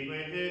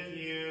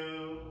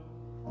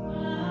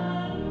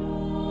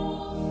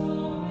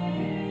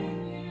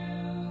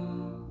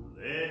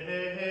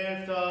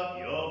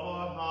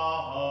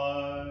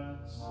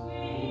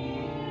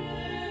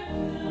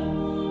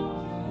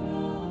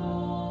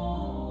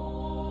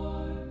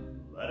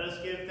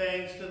us give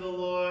thanks to the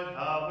Lord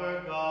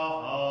our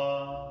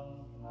God.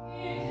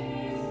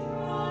 It is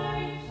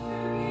right to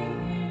give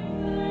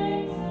him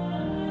thanks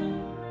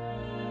and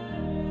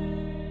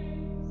praise.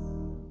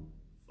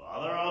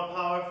 Father,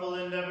 all-powerful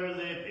and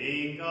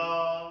ever-living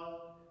God,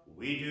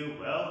 we do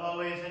well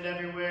always and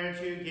everywhere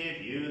to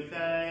give you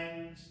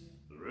thanks,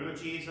 through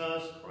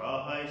Jesus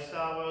Christ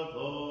our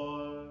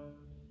Lord.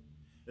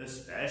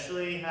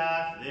 Especially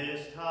at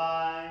this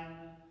time,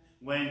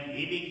 when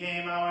he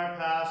became our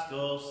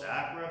paschal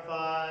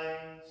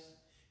sacrifice,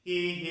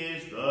 he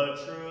is the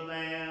true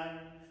Lamb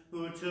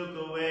who took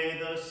away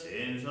the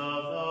sins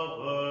of the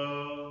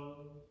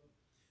world.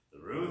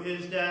 Through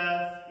his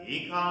death,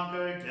 he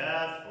conquered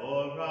death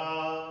for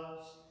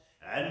us,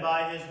 and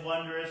by his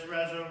wondrous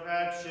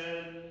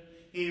resurrection,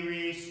 he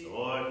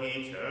restored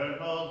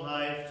eternal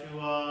life to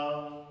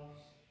us.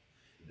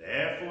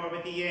 Therefore,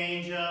 with the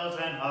angels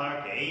and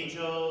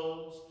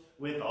archangels,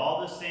 with all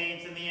the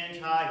saints and the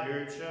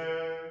entire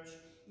church,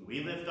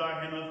 we lift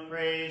our hymn of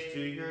praise to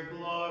your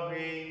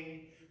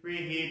glory,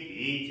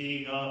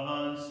 repeating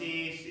unceasingly.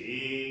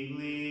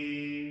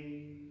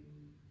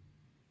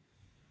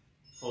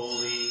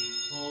 Holy,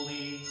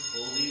 holy,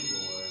 holy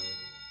Lord,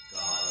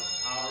 God of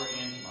power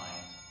and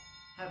might,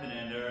 heaven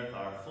and earth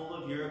are full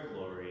of your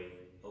glory.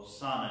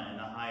 Hosanna in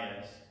the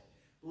highest.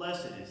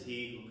 Blessed is he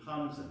who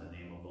comes in the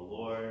name of the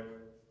Lord.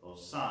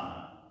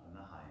 Hosanna in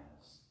the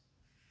highest.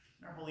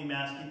 Our Holy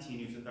Mass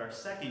continues with our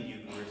second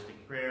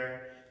Eucharistic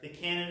prayer, the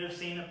Canon of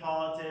St.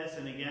 Hippolytus,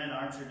 and again,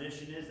 our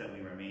tradition is that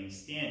we remain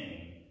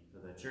standing for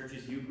the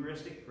Church's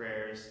Eucharistic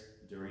prayers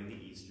during the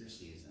Easter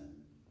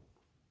season.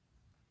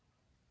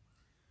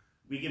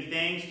 We give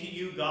thanks to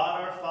you,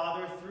 God our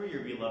Father, through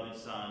your beloved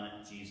Son,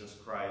 Jesus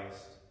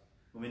Christ,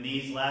 whom in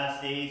these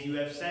last days you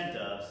have sent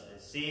us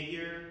as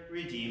Savior,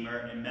 Redeemer,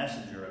 and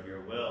messenger of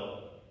your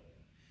will.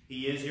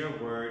 He is your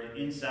word,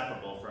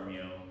 inseparable from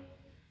you.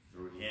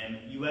 Through him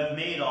you have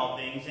made all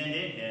things, and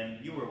in him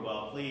you were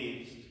well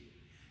pleased.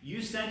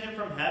 You sent him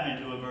from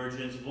heaven to a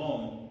virgin's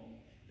womb.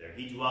 There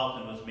he dwelt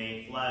and was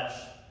made flesh.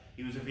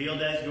 He was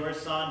revealed as your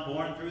Son,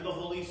 born through the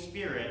Holy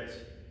Spirit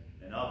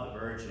and of the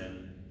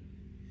Virgin.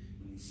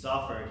 When he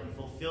suffered, he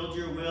fulfilled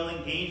your will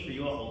and gained for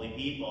you a holy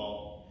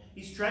people.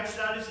 He stretched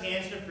out his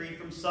hands to free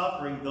from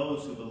suffering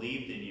those who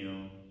believed in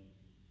you.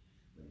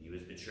 He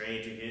was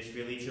betrayed to his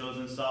freely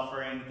chosen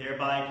suffering,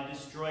 thereby to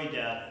destroy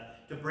death,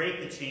 to break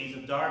the chains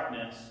of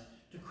darkness,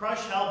 to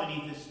crush hell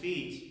beneath his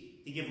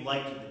feet, to give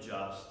light to the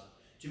just,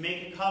 to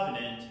make a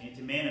covenant, and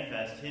to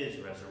manifest his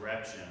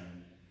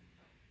resurrection.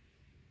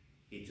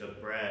 He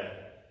took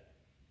bread.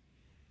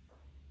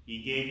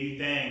 He gave you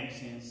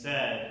thanks and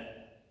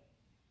said,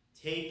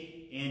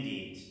 "Take and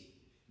eat.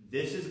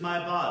 This is my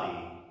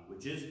body,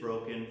 which is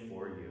broken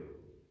for you."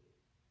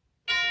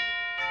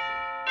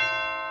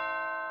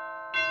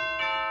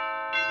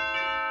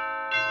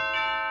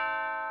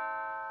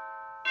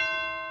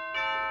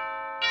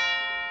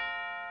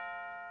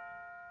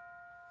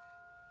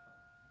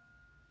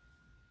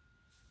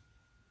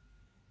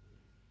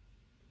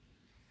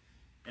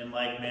 In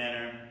like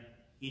manner,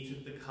 he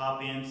took the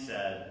cup and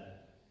said,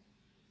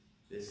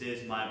 "This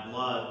is my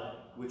blood,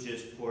 which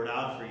is poured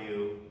out for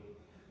you.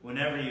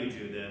 Whenever you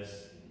do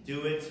this,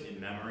 do it in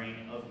memory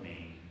of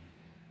me."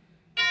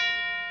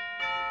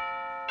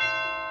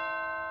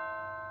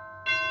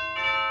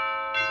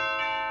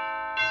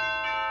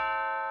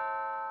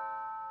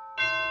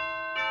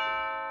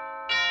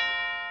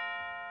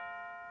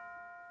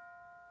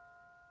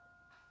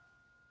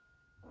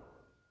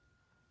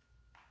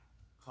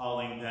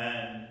 Calling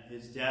then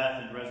his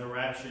death and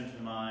resurrection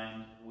to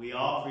mind, we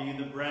offer you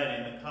the bread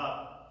and the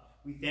cup.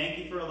 We thank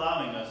you for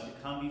allowing us to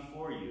come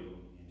before you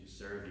and to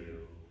serve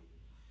you.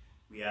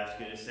 We ask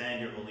you to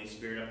send your Holy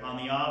Spirit upon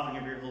the offering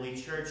of your holy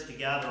church to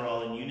gather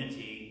all in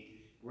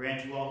unity.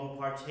 Grant to all who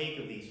partake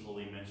of these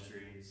holy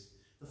mysteries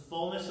the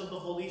fullness of the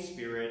Holy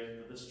Spirit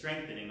for the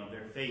strengthening of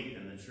their faith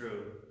in the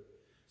truth.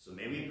 So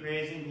may we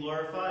praise and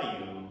glorify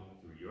you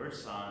through your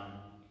Son,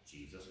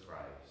 Jesus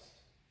Christ.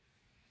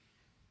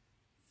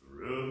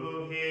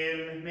 Through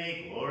him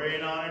may glory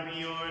and honor be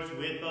yours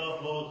with the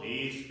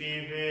Holy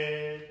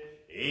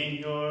Spirit in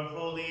your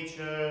holy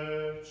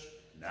church,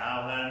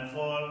 now and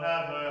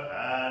forever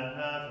and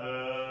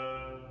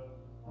ever.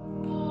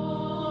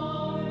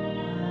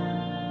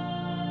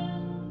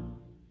 Amen.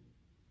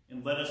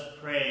 And let us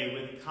pray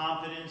with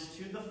confidence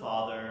to the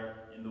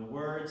Father in the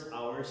words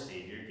our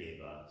Savior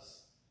gave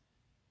us.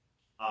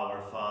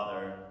 Our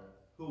Father,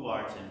 who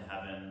art in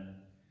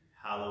heaven,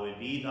 hallowed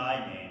be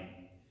thy name.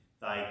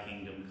 Thy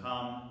kingdom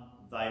come,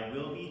 thy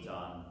will be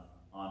done,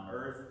 on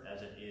earth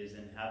as it is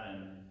in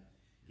heaven.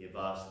 Give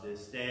us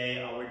this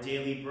day our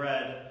daily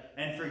bread,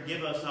 and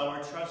forgive us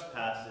our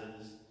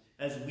trespasses,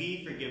 as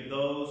we forgive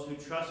those who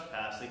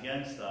trespass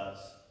against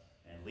us.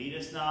 And lead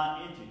us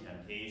not into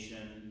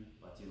temptation,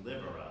 but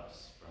deliver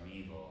us from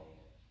evil.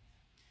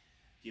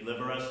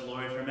 Deliver us,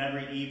 Lord, from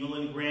every evil,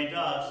 and grant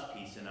us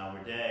peace in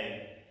our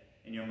day.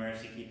 In your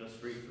mercy keep us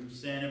free from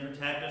sin, and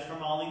protect us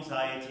from all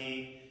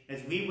anxiety,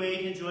 as we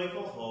wait in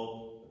joyful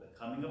hope for the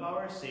coming of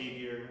our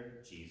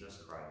Savior, Jesus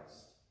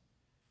Christ.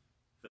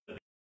 The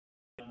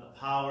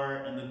power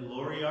and the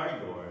glory are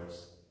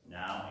yours,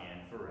 now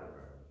and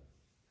forever.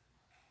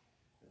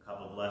 The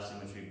cup of blessing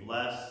which we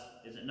bless,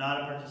 is it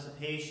not a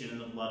participation in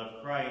the blood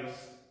of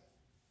Christ?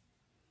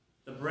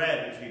 The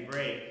bread which we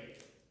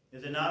break,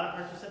 is it not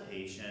a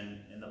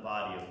participation in the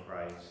body of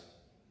Christ?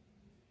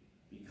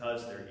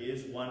 Because there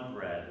is one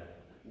bread,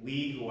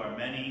 we who are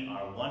many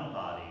are one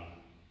body,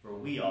 for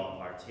we all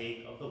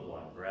partake of the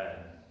one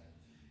bread.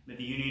 May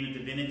the union of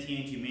divinity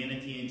and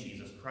humanity in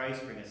Jesus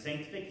Christ bring us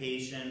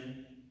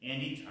sanctification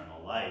and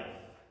eternal life.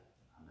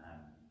 Amen.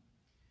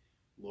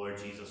 Lord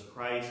Jesus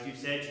Christ, you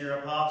said to your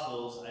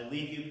apostles, I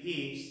leave you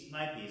peace,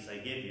 my peace I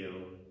give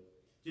you.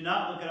 Do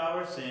not look at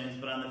our sins,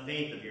 but on the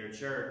faith of your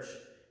church,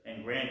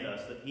 and grant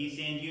us the peace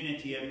and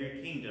unity of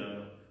your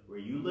kingdom, where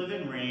you live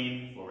and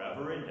reign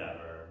forever and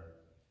ever.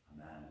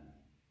 Amen.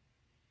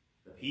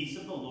 The peace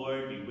of the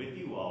Lord be with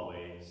you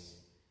always,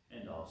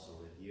 and also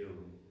with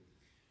you.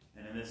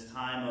 And in this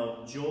time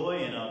of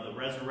joy and of the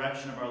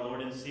resurrection of our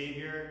Lord and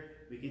Savior,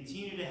 we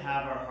continue to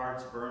have our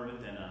hearts burn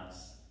within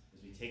us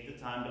as we take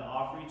the time to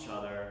offer each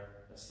other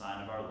a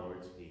sign of our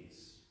Lord's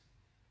peace.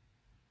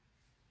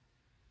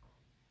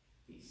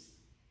 Peace.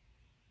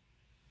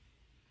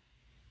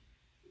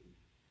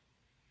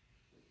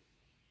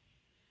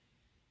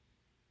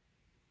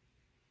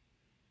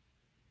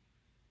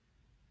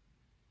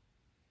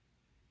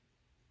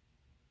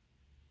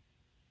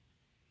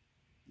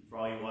 For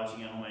all you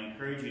watching at home, I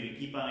encourage you to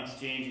keep on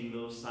exchanging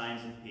those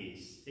signs of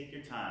peace. Take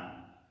your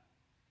time.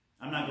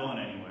 I'm not going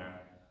anywhere.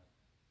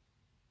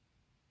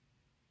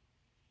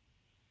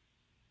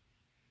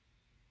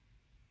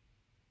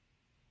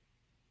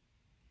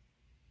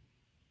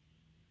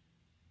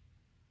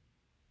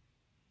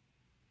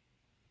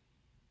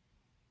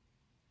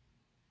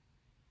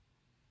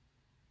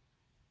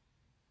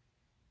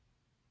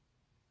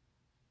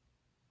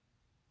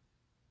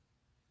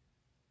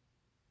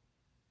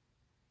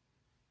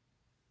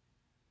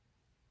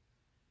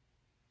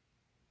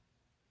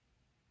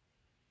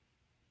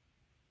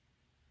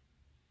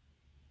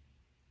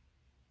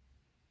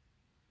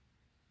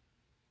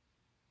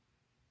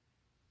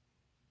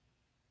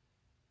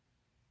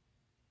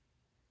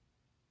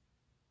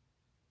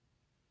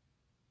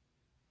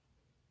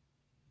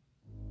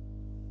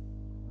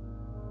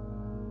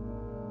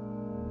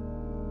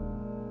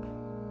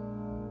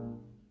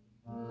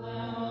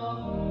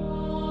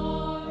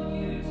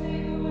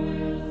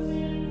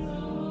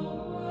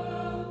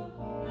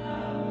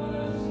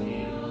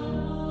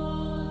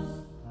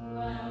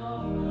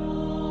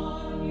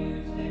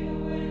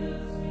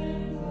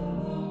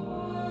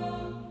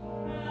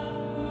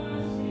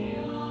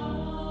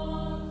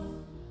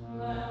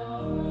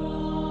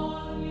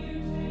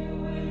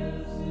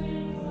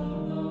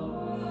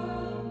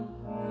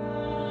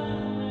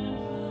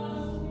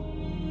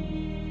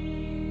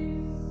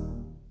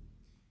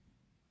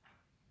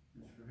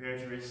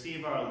 To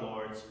receive our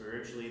Lord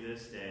spiritually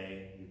this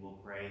day, we will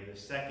pray the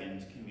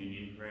second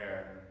communion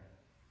prayer.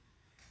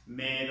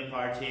 May the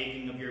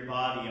partaking of your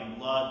body and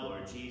blood,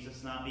 Lord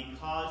Jesus, not be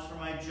cause for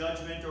my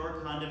judgment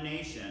or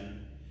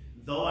condemnation,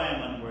 though I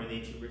am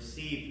unworthy to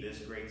receive this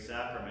great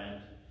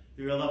sacrament.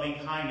 Through your loving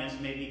kindness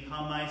may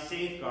become my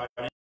safeguard.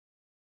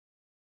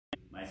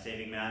 My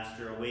saving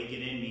Master,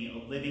 awaken in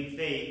me a living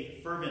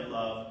faith, fervent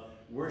love,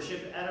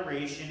 worship,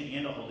 adoration,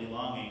 and a holy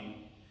longing.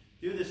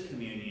 Through this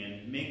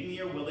communion, make me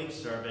your willing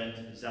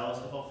servant, zealous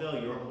to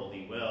fulfill your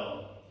holy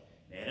will.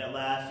 May it at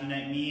last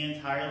unite me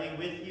entirely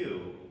with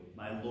you,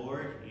 my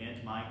Lord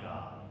and my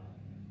God.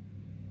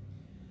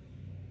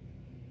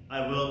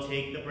 I will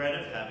take the bread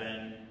of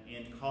heaven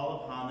and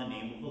call upon the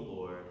name of the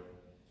Lord.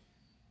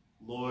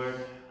 Lord,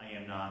 I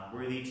am not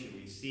worthy to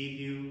receive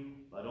you,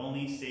 but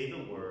only say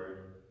the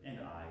word, and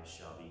I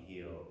shall be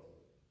healed.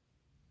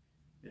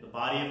 May the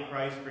body of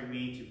Christ bring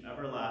me to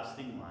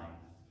everlasting life.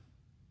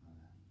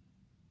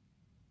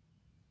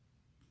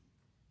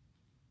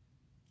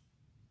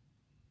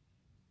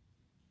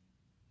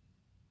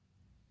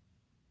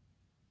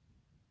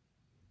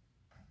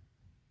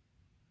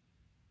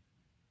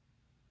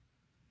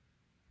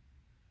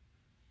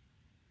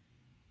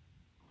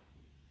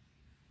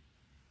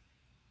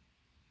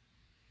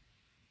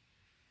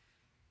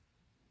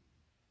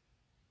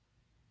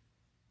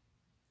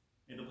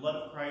 May the blood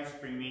of Christ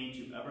bring me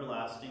to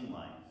everlasting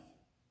life.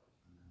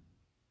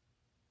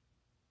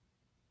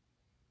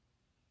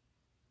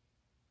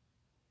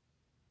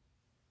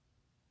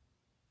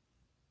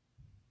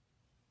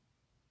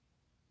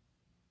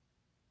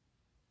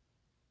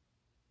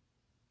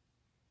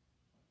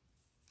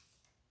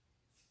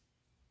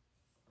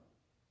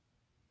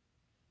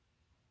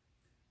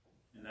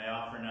 And I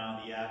offer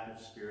now the act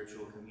of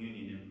spiritual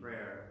communion in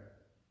prayer.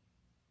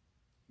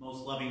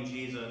 Most loving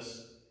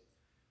Jesus,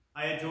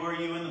 I adore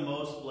you in the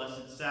most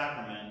blessed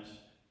sacrament,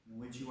 in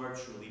which you are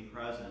truly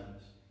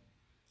present.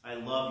 I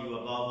love you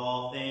above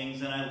all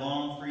things, and I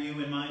long for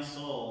you in my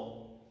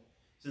soul.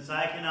 Since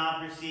I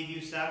cannot receive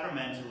you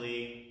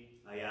sacramentally,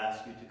 I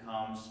ask you to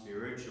come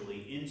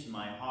spiritually into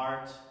my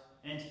heart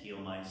and heal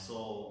my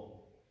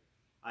soul.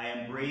 I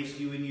embrace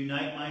you and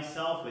unite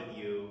myself with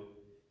you,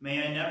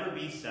 May I never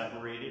be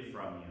separated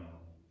from you.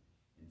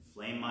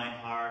 Inflame my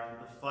heart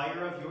with the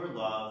fire of your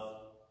love,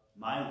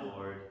 my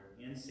Lord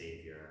and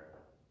Savior.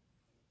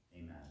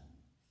 Amen.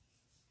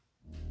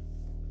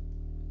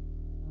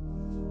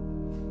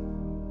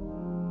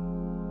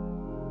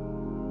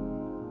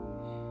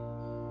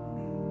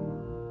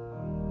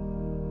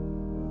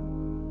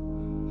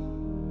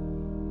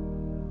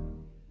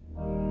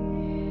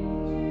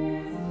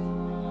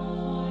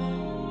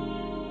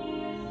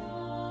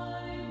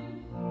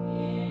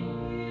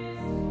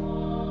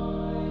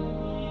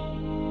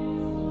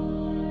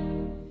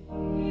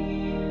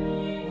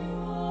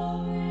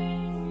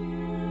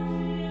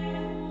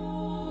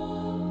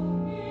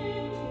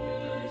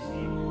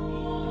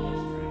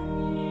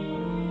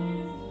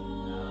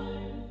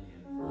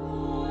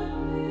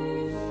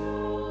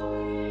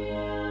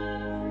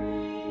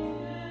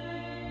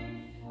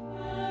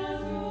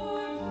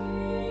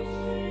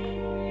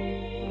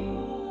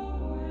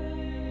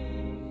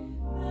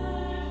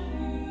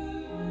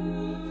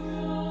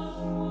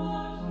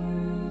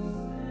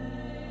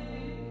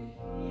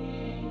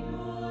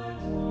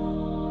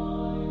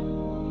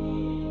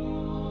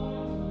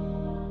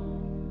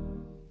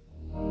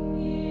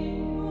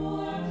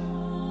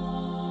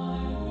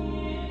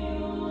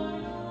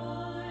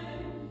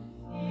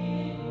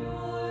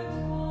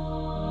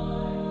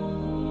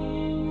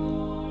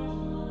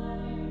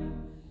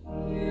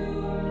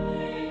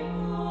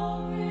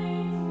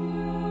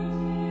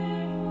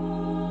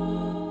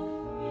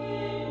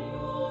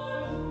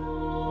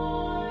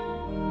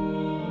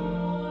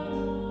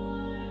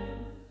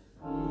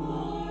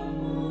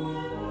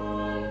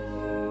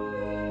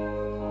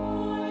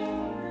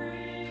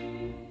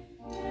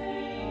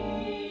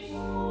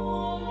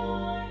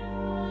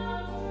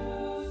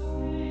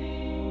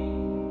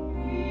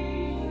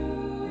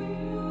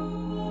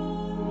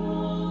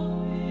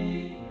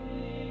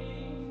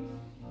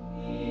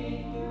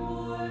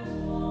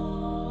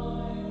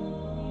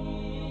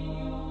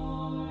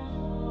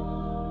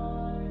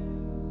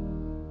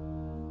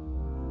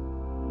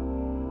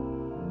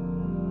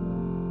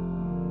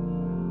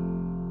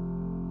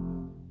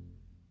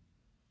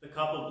 The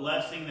cup of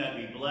blessing that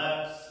we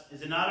bless,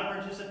 is it not a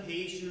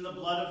participation in the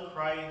blood of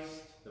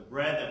Christ? The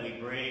bread that we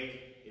break,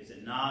 is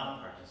it not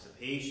a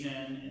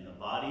participation in the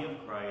body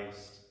of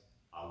Christ?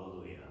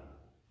 Alleluia.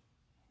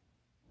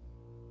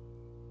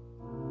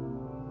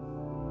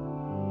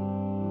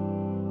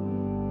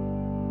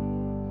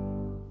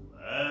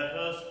 Let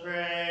us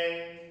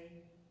pray.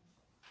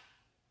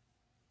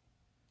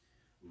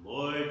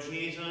 Lord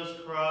Jesus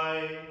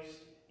Christ,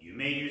 you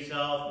made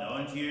yourself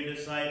known to your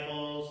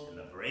disciples in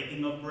the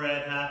breaking of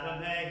bread at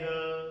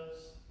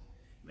Emmaus.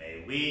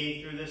 May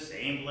we, through the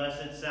same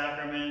blessed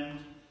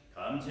sacrament,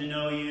 come to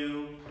know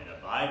you and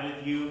abide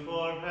with you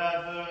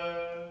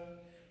forever.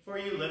 For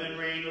you live and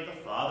reign with the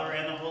Father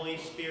and the Holy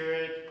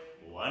Spirit,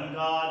 one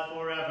God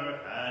forever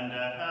and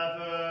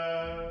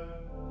ever.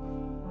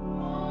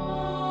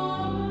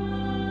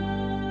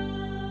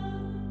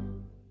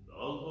 Amen. The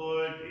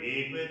Lord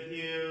be with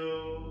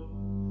you.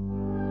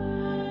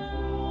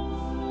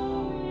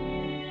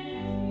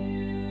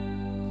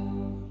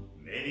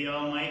 May the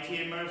Almighty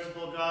and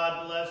merciful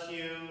God bless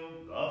you,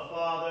 the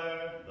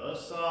Father, the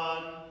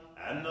Son,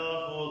 and the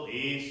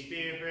Holy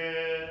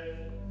Spirit.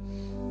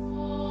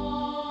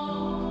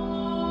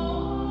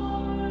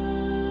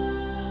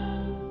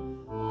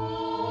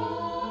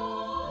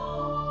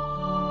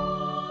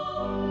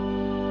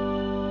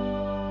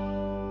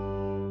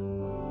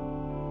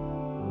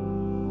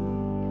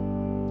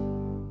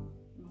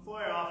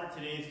 Before I offer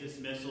today's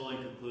dismissal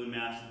and conclude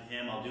Mass with the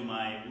hymn, I'll do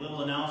my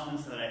little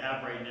announcements that I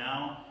have right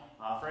now.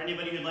 For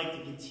anybody who'd like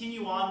to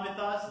continue on with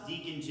us,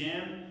 Deacon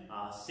Jim,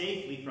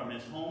 safely from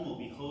his home, will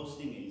be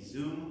hosting a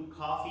Zoom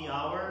coffee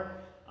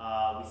hour.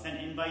 We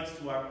sent invites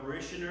to our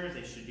parishioners.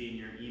 They should be in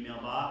your email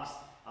box.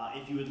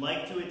 If you would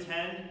like to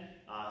attend,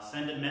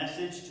 send a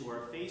message to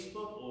our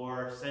Facebook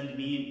or send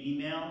me an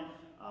email,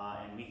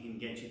 and we can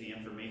get you the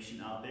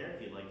information out there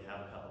if you'd like to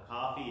have a cup of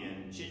coffee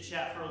and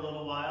chit-chat for a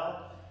little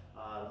while.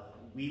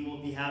 We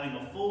will be having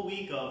a full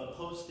week of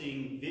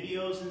posting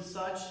videos and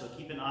such, so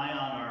keep an eye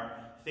on our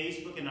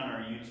Facebook and on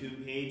our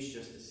YouTube page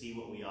just to see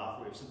what we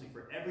offer. We have something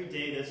for every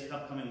day this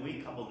upcoming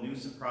week, a couple new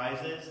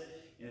surprises.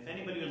 And if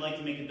anybody would like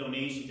to make a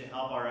donation to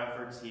help our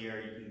efforts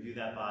here, you can do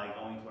that by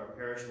going to our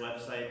parish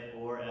website,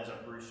 or as our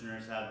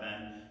parishioners have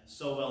been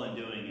so well in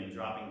doing, and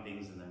dropping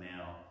things in the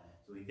mail.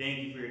 So we thank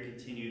you for your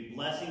continued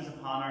blessings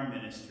upon our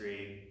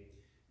ministry,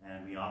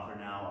 and we offer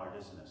now our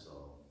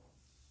dismissal.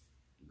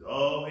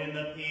 Go in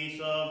the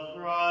peace of